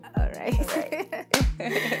 Cool? Alright.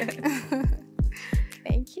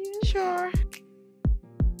 Thank you. Sure.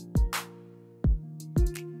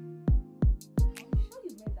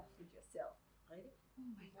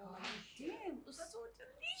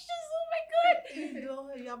 You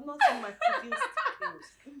know, you have not seen my cooking skills.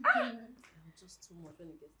 I'm just too much when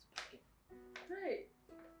it gets to cooking. Right.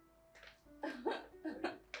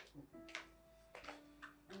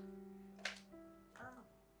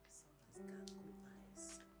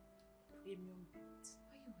 Premium beat.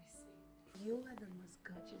 What you were saying? You are the most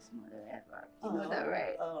gorgeous mother ever. You know that,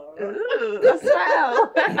 right? Oh, Ooh, smile.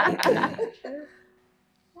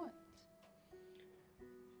 What?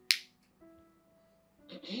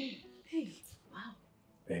 Hey, wow.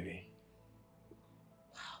 Baby.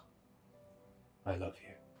 Wow. I love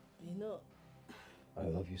you. You know. I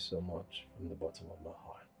love you so much from the bottom of my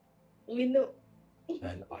heart. We know.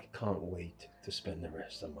 And I can't wait to spend the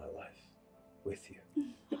rest of my life with you.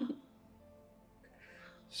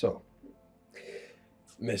 So,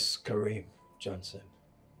 Miss Kareem Johnson,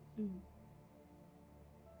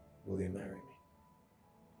 will you marry me?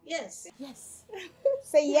 Yes. Yes.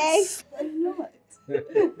 Say yes. Why not?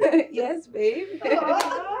 Yes, babe.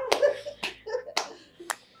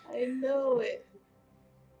 I know it.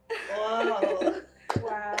 Wow.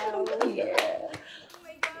 Wow. Yeah. Oh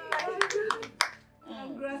my God.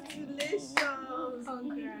 Congratulations.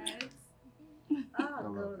 Congrats.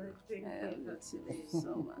 Oh, God, I think I love you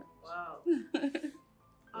so much. Wow.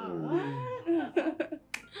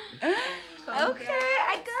 Okay,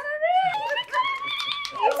 I got it.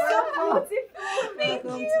 It's so beautiful. Thank you.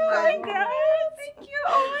 Congrats. Thank you. Oh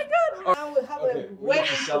my God. Now we have a We're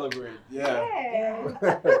to celebrate. Yeah.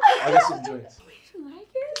 I'll get some drinks. You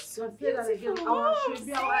like it? So say that again. Beautiful. Our should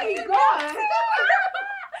be our My God.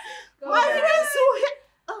 My friends who hit.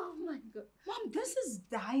 Oh my God. Mom, this is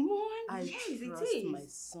diamond? I Yes, it trust is. my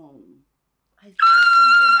son. I trust him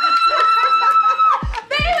with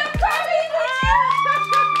Babe, I'm coming with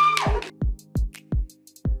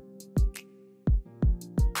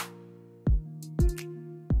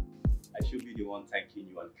I should be the one thanking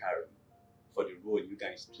you and Karen for the role you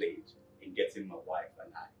guys played in getting my wife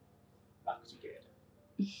and I back together.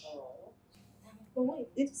 Oh. But wait,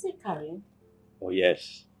 did you say Karen? Oh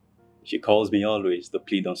yes. She calls me always to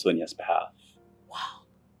plead on Sonia's behalf. Wow.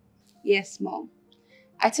 Yes, Mom.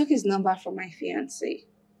 I took his number from my fiancé.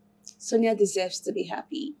 Sonia deserves to be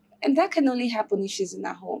happy. And that can only happen if she's in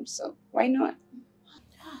her home, so why not?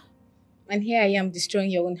 And here I am destroying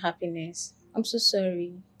your own happiness. I'm so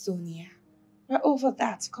sorry. Sonia, we're over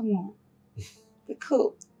that. Come on. We're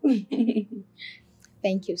cool.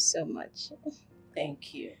 Thank you so much.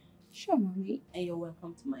 Thank you. Sure, Mommy. And you're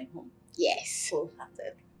welcome to my home. Yes.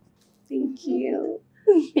 Full-hearted. Thank you.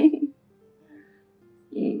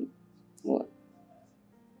 What?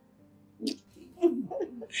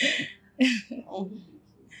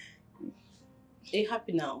 Are you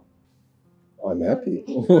happy now? I'm happy.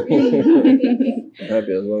 I'm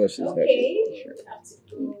happy as long as she's happy. Sure. I have to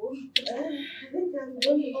go. I think I'm the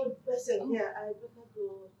only old person here. I better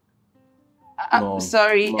go. I'm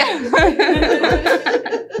sorry.